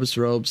 Also Shabbos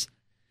robes.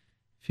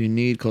 If you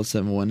need, call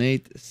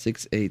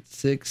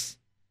 718-686-1256.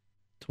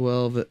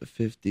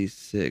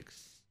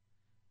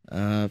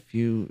 If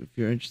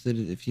you're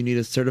interested, if you need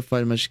a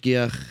certified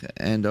mashgiach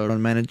and a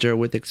manager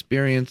with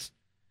experience,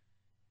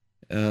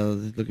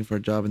 looking for a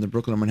job in the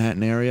Brooklyn or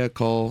Manhattan area,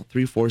 call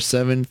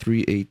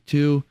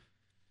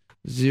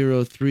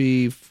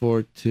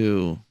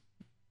 347-382-0342.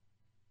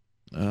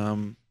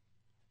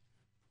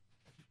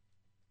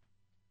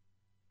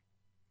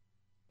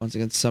 Once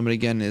again, somebody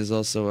again is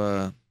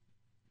also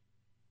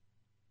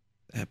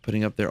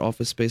putting up their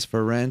office space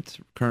for rent.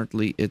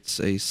 Currently,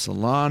 it's a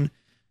salon.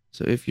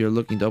 So if you're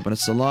looking to open a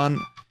salon,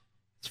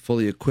 it's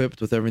fully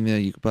equipped with everything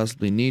that you could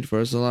possibly need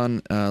for a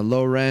salon.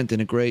 Low rent in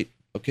a great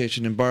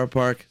location in Borough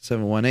Park.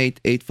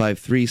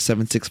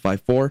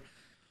 718-853-7654.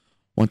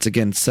 Once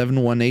again,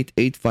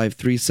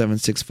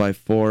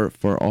 718-853-7654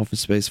 for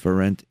office space for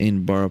rent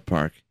in Borough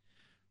Park.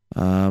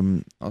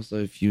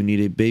 Also, if you need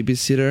a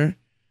babysitter,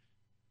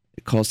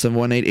 call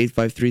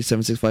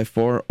 718-853-7654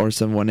 or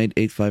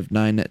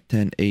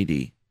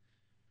 718-859-1080.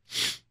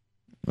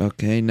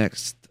 Okay,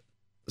 next.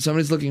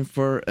 Somebody's looking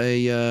for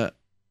a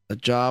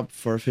job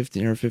for her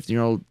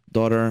 15-year-old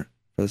daughter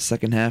for the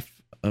second half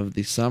of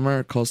the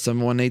summer. Call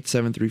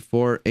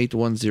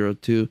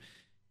 718-734-8102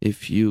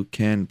 if you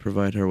can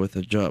provide her with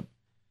a job.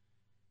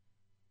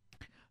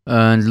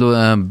 And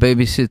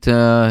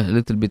babysitter, a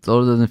little bit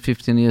older than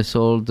 15 years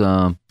old,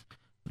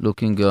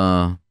 looking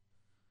a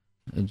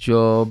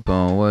job.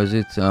 What is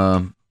it?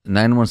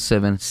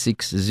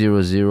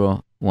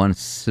 917-600-8255.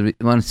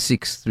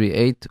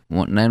 1638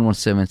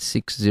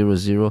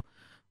 917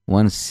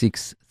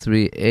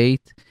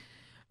 1638.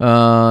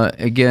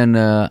 Again,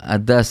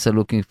 Adasa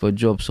looking for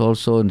jobs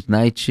also.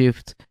 Night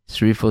shift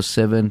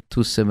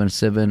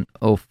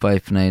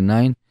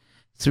 347-277-0599.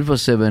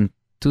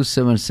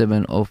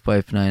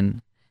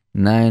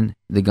 347-277-0599.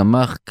 The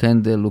Gamach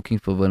Candle looking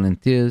for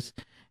volunteers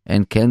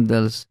and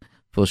candles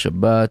for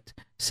Shabbat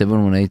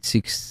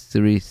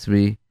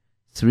 718-633-3007.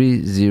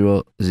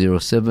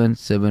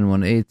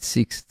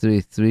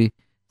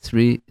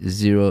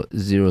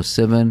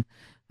 718-633-3007.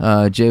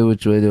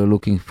 J-Witch Radio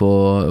looking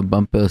for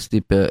bumper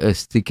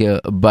sticker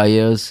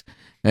buyers,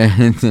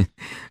 and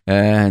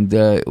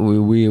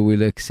we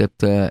will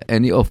accept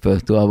any offer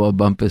to our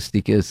bumper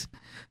stickers.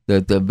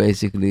 That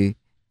basically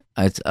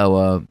it's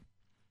our,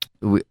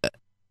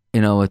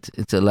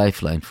 it's a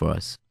lifeline for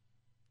us.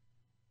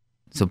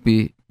 So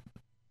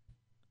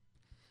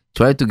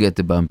try to get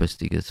the bumper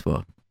stickers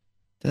for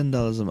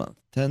 $10 a month.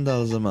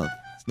 $10 a month.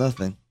 It's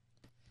nothing.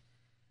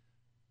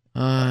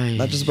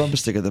 Not just a bumper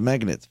sticker, the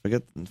magnet.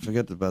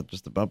 Forget about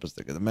just the bumper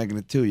sticker. The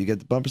magnet too. You get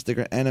the bumper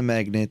sticker and a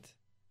magnet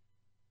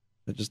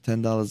for just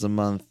 $10 a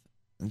month,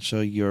 and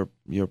show your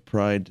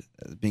pride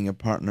as being a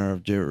partner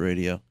of J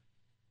Radio.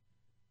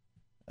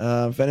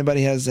 If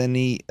anybody has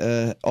any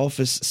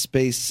office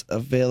space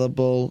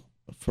available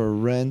for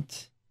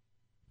rent,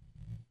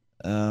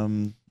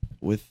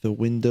 with the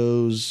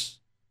windows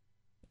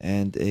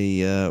and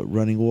a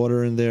running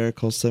water in there,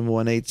 call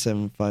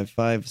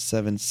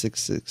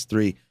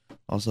 718-755-7663.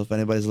 Also, if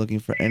anybody's looking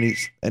for any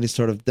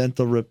sort of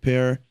dental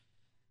repair,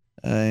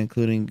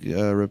 including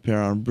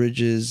repair on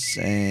bridges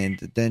and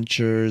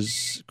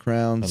dentures,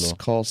 crowns, Hello.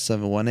 call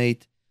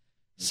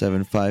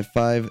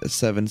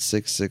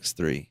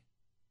 718-755-7663.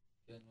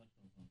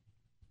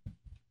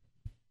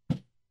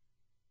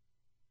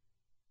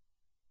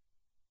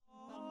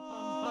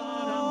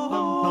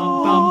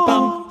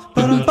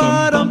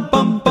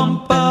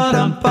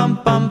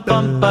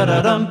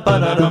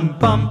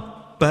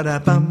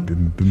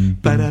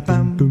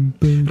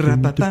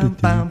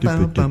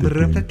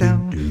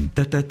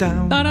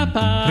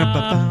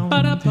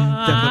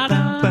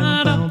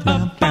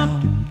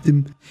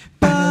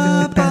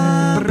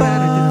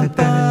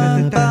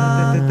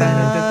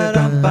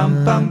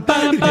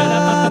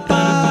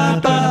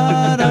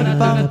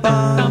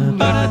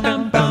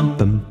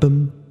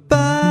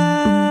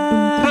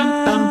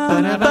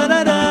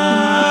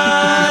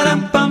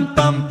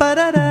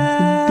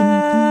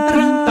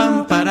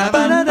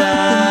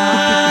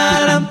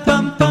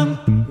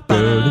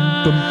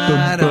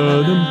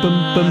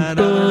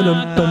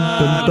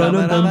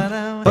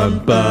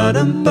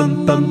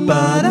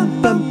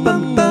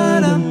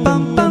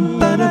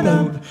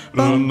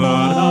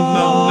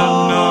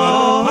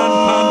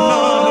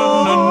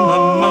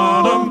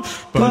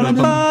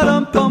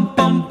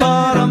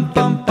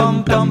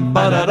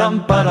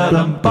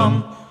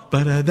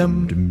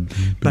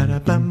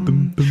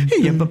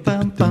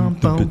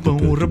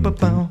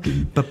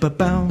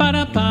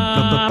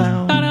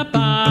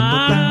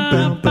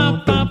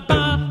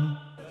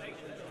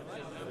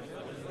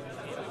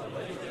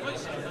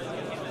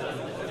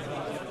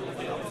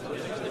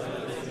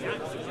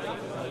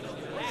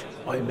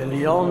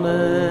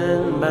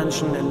 Millionen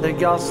Menschen in den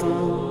Gassen,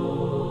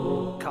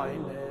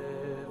 keine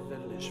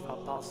will ich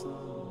verpassen.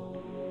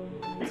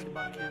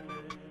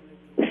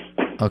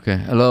 Okay,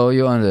 hello,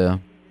 you on there?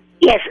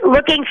 Yes,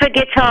 looking for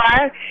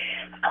guitar,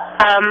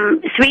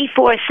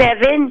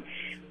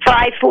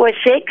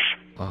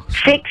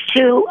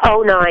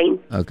 347-546-6209.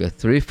 Okay,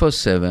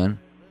 347.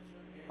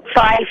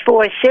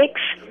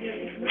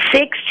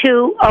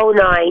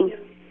 546-6209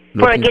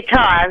 for a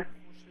guitar.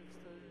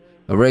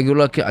 A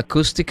regular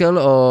acoustical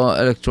or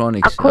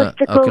electronics?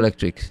 Acoustical.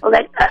 Electrics.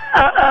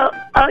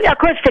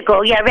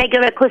 Acoustical, yeah,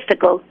 regular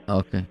acoustical.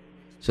 Okay.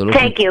 So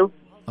Thank you.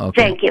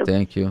 Okay. Thank you.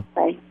 Thank you.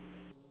 Bye.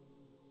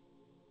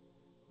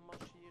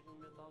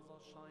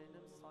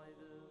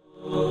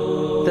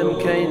 Dem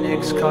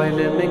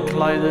Königskeile min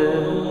Kleide,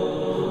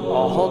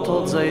 hat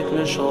tot seit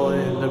mir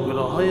schon, der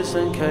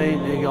großen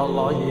König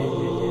allein.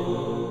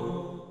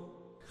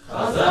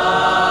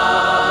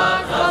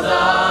 Chazak,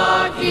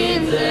 Chazak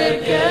in der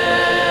König,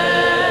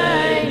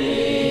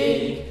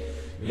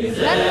 wir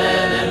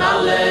sehen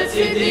alle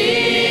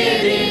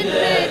Zidir in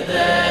der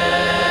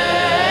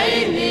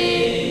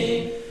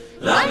Teinig,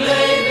 lang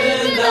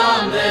leben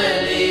der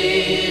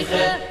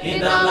Meliche, in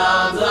der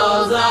Land so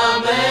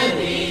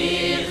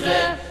Sameniche,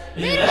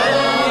 wir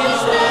werden nicht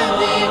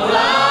ständig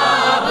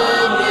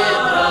bleiben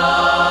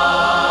getraut.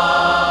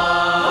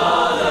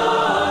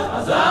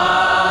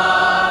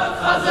 Chazak,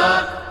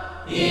 Chazak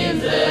in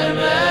der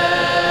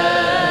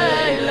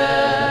Meile,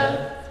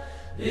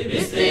 du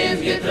bist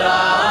ins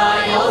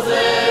Getrei aus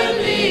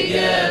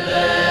ewige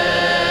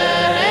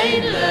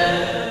Beine,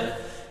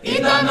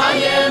 in der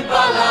neuen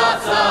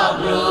Palaz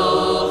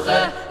Bruche,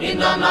 in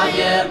der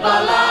neuen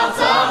Palaz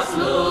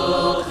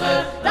Sluche,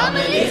 da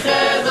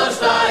Meliche so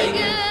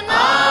steigen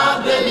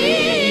ab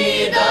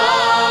Belidai.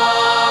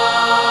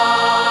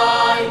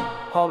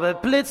 Habe Aber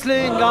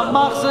plötzlich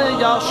mach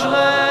sie ja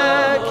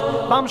schreck,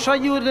 beim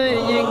Schajure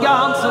in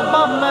ganzen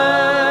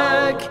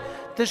Bamek.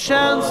 Der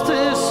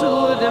schönste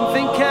Sur dem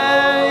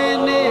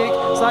Finkenig,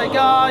 sei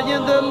gar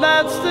in der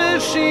letzte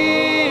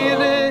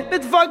Schiere,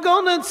 mit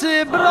Waggonen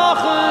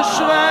zerbrochen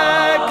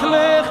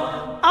schrecklich,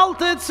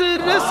 alte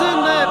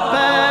zerrissene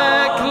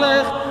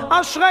Päcklich,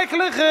 a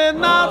schreckliche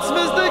Natz,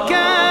 bis der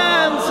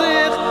kennt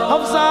sich,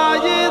 auf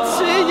seine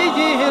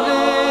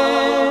Ziere.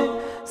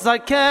 Sei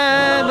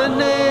kennen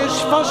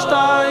nicht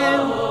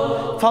verstehen,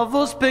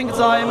 verwusst pinkt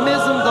sei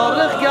müssen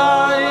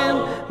durchgehen,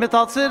 mit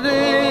a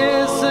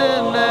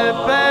zerrissene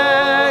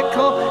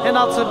Päckl, in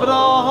a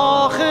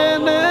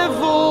zerbrochene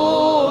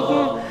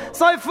Wogen,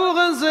 sei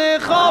fuhren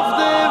sich auf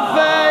den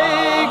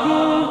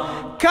Wegen,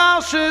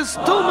 Kasches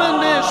tun wir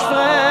nicht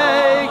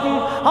fragen,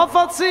 auf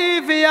a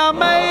Zieh wie a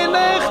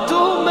Melech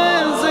tun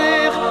wir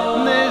sich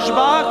nicht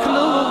beklugen.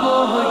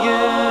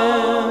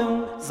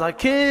 Sei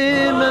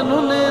kämen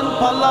nun in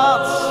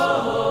Palaz,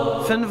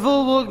 von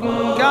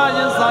Wogen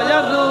gehen sei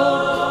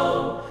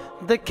rup,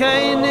 der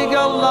König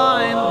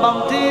allein beim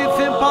Tief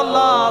im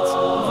Palaz,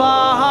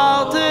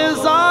 warte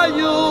sei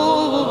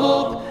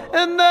rup,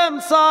 in dem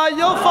sei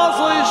auf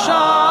so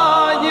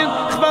schein,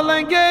 ich will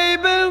ein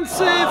geben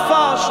sie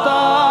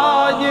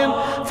verstehen,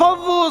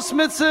 verwusst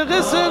mit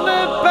zerrissene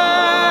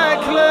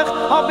Päcklich,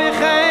 hab ich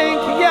ein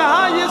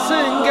geheies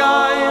in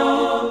Gein.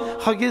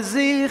 Haar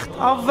Gesicht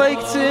auf Weg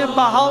zu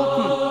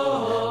behalten,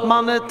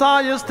 meine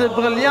teuerste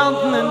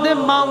Brillanten in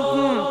den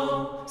Manten.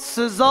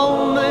 Sie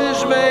soll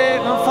nicht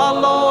werden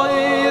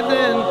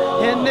verloren,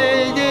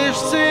 ich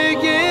sie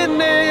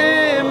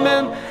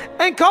genehmen.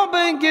 Ein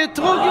Kommen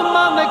getrunken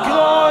meine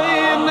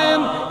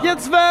Kräunen,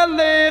 jetzt will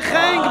ich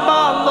ein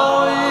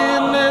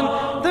Balleunen.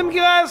 Dem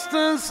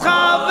größten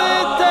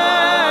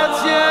Schavität,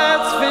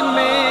 jetzt find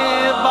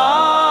mir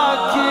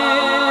Baki.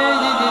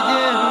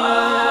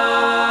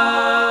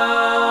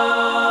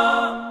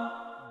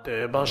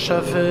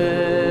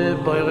 Scheffe,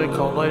 beure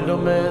Kolei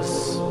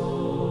Lumes,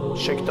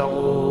 schickt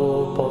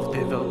auf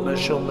die Welt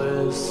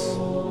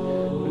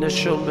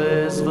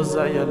Neschumes, wo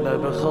sei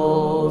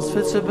Nebechos,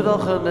 für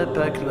zerbrochene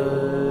Päcklich.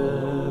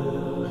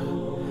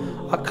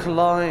 A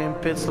klein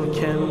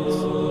Pitzelkind,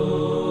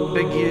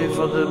 begier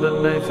von der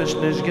Benefisch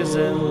nicht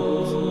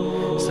gesinnt,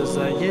 sie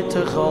sei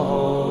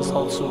Jittechos,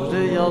 halt zu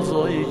dir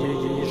so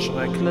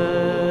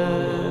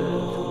schrecklich.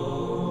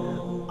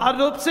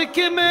 Arup sich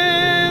in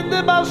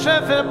der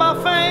Balschefe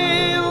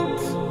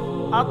befehlt,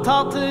 a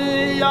Tate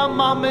ja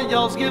Mame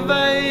jos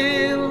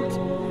gewählt.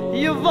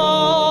 Je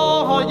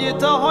wo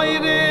heute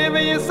heure,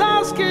 wenn je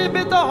saske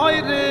bitte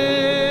heure.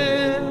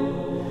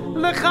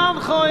 Lechan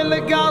choy,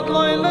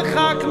 legadloi,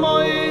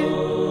 lechakmoi,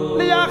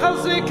 lejacha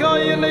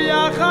zikoi,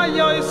 lejacha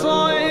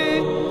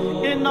joisoi.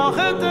 In noch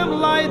etem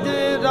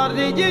Leider, da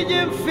rege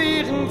jem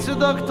Fieren zu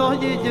Doktor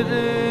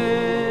Jigere.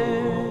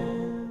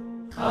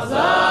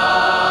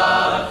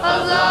 Chazak,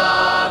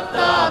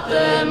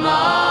 Tate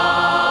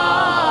Mame,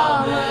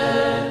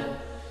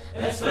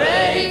 es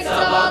fragt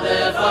aber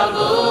der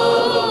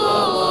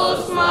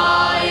Verlust,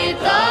 mein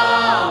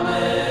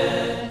Dame,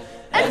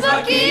 es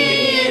war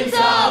Kind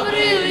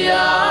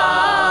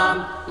Abriliam,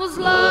 muss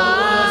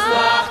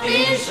lacht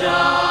in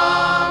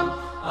Scham,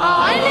 a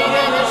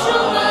heilige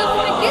Schumme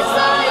von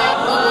Kisaya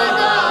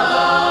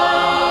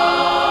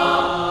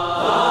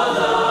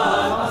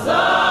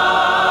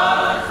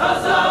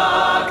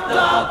Chazak,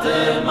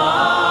 Tate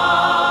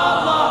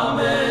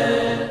Mame,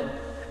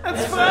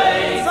 es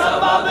fragt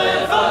aber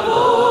der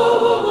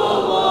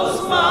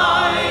Verlust,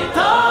 mein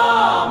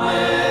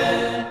Dame,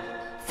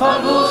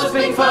 Verlust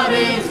bin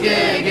Verriss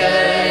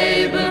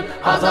gegeben,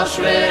 als er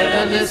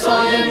schweren ist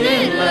euer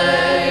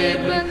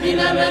Leben, wir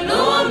nehmen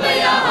nur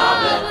mehr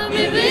Habe,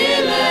 wir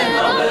willen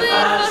aber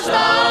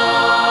verstehen.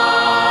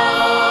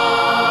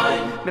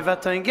 Wir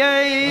werden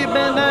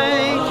geben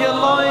ein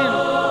Leun,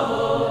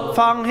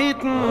 fang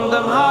hitten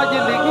dem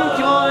heiligen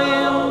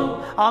Kreuen,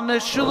 an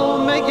der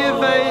Schlumme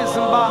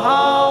gewesen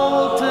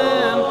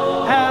behalten,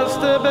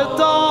 Herste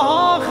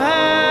bedoch,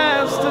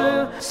 Herste,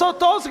 so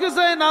tos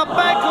gesehen ab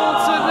Beckel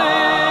zu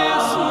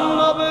rissen,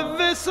 aber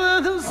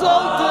wissen,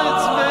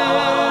 solltet's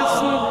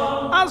wissen,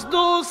 als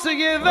du sie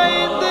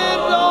gewähnt der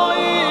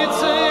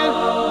Deutsche,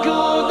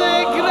 gute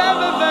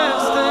Gräbe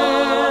Weste,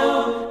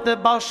 der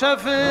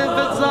Balschefe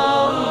wird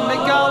sein,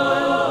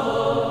 Megalle,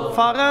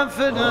 fahren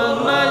für den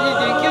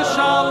neuen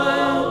Geschale,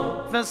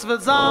 wenn's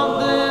wird sein,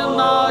 der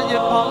neue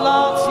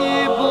Palaz,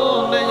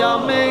 Jibune, ja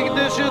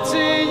Megdische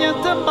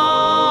ziehende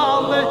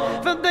Male,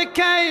 wenn der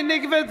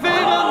König wird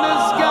während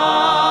des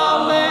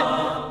Gale,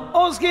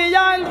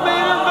 ausgejeilt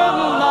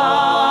werden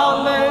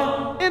alle,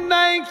 in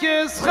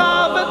Einkes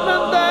Chabet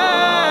mit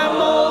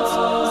Dämmels,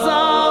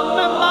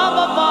 Samme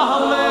Mama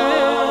Wale,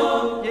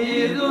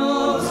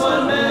 Jedus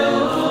soll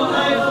Milch von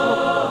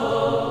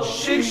Eichel,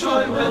 schick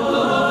schoi mit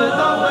Duvet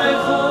auf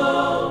Eichel,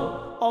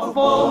 auf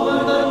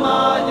Bogen der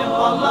neuen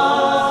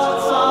Palaz,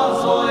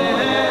 soll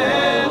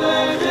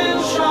Hedech in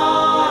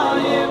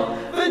Schein,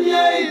 wenn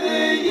jede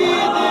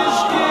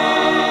Jiddisch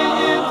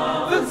geht,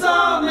 wird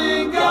sein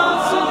in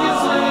ganzen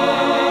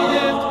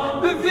gesehen,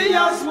 wie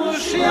as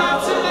Moschiach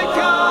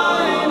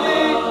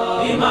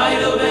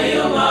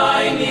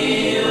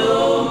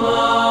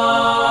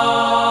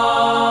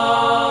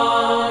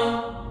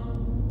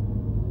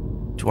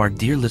our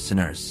dear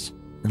listeners.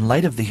 In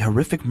light of the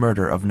horrific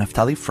murder of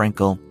Naftali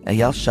Frankel,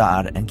 Eyal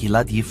Sha'ar, and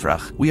Gilad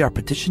Yifrach, we are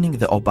petitioning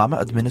the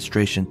Obama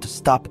administration to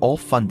stop all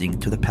funding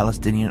to the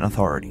Palestinian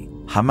Authority.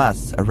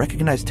 Hamas, a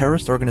recognized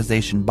terrorist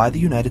organization by the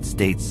United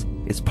States,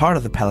 is part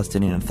of the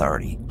Palestinian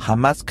Authority.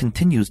 Hamas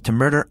continues to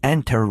murder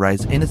and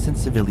terrorize innocent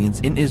civilians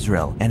in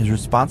Israel and is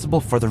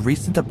responsible for the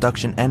recent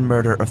abduction and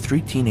murder of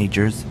 3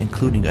 teenagers,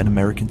 including an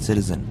American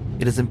citizen.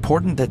 It is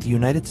important that the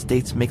United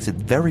States makes it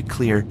very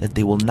clear that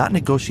they will not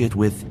negotiate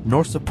with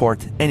nor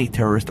support any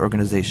terrorist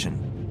organization.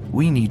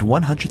 We need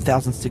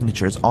 100,000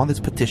 signatures on this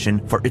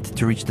petition for it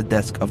to reach the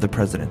desk of the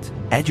president.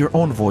 Add your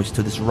own voice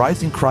to this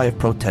rising cry of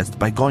protest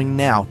by going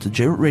now to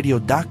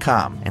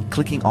jrootradio.com and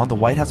clicking on the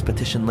White House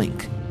petition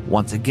link.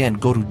 Once again,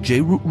 go to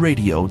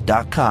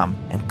jrootradio.com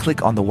and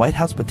click on the White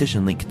House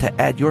petition link to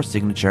add your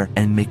signature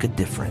and make a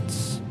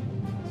difference.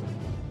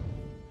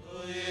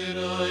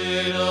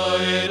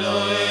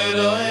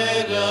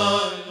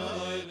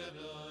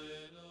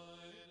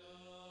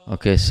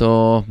 Okay,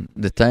 so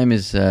the time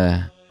is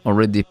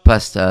already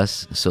past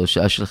us, so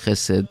Shah Shel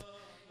Chesed.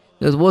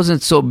 That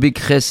wasn't so big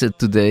Chesed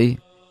today,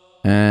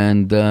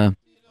 and I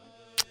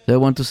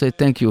want to say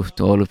thank you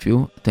to all of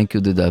you. Thank you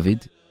to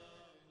David,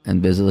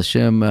 and Be'ezrat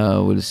Hashem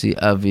we'll see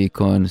Avi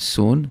Cohen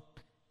soon,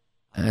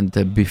 and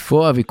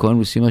before Avi Cohen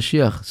we'll see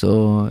Mashiach,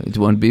 so it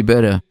won't be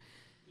better.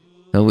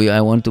 So I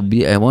want to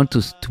be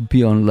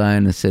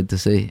online and to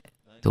say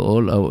to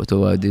all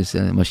to this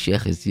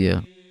Mashiach is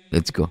here.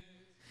 Let's go.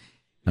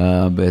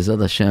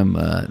 Be'ezrat Hashem,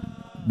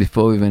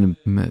 before even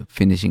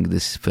finishing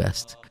this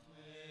fast.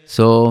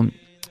 So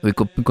we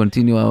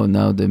continue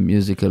now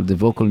the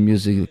vocal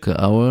music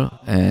hour,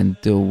 and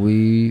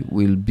we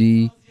will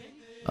be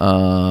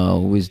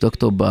with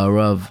Dr.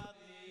 Ba'arav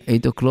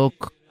 8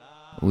 o'clock.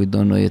 We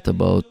don't know yet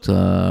about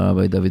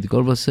Rabbi David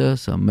Goldwasser,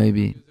 so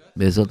maybe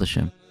Be'ezrat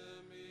Hashem.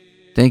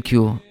 Thank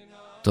you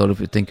to all of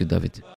you. Thank you, David.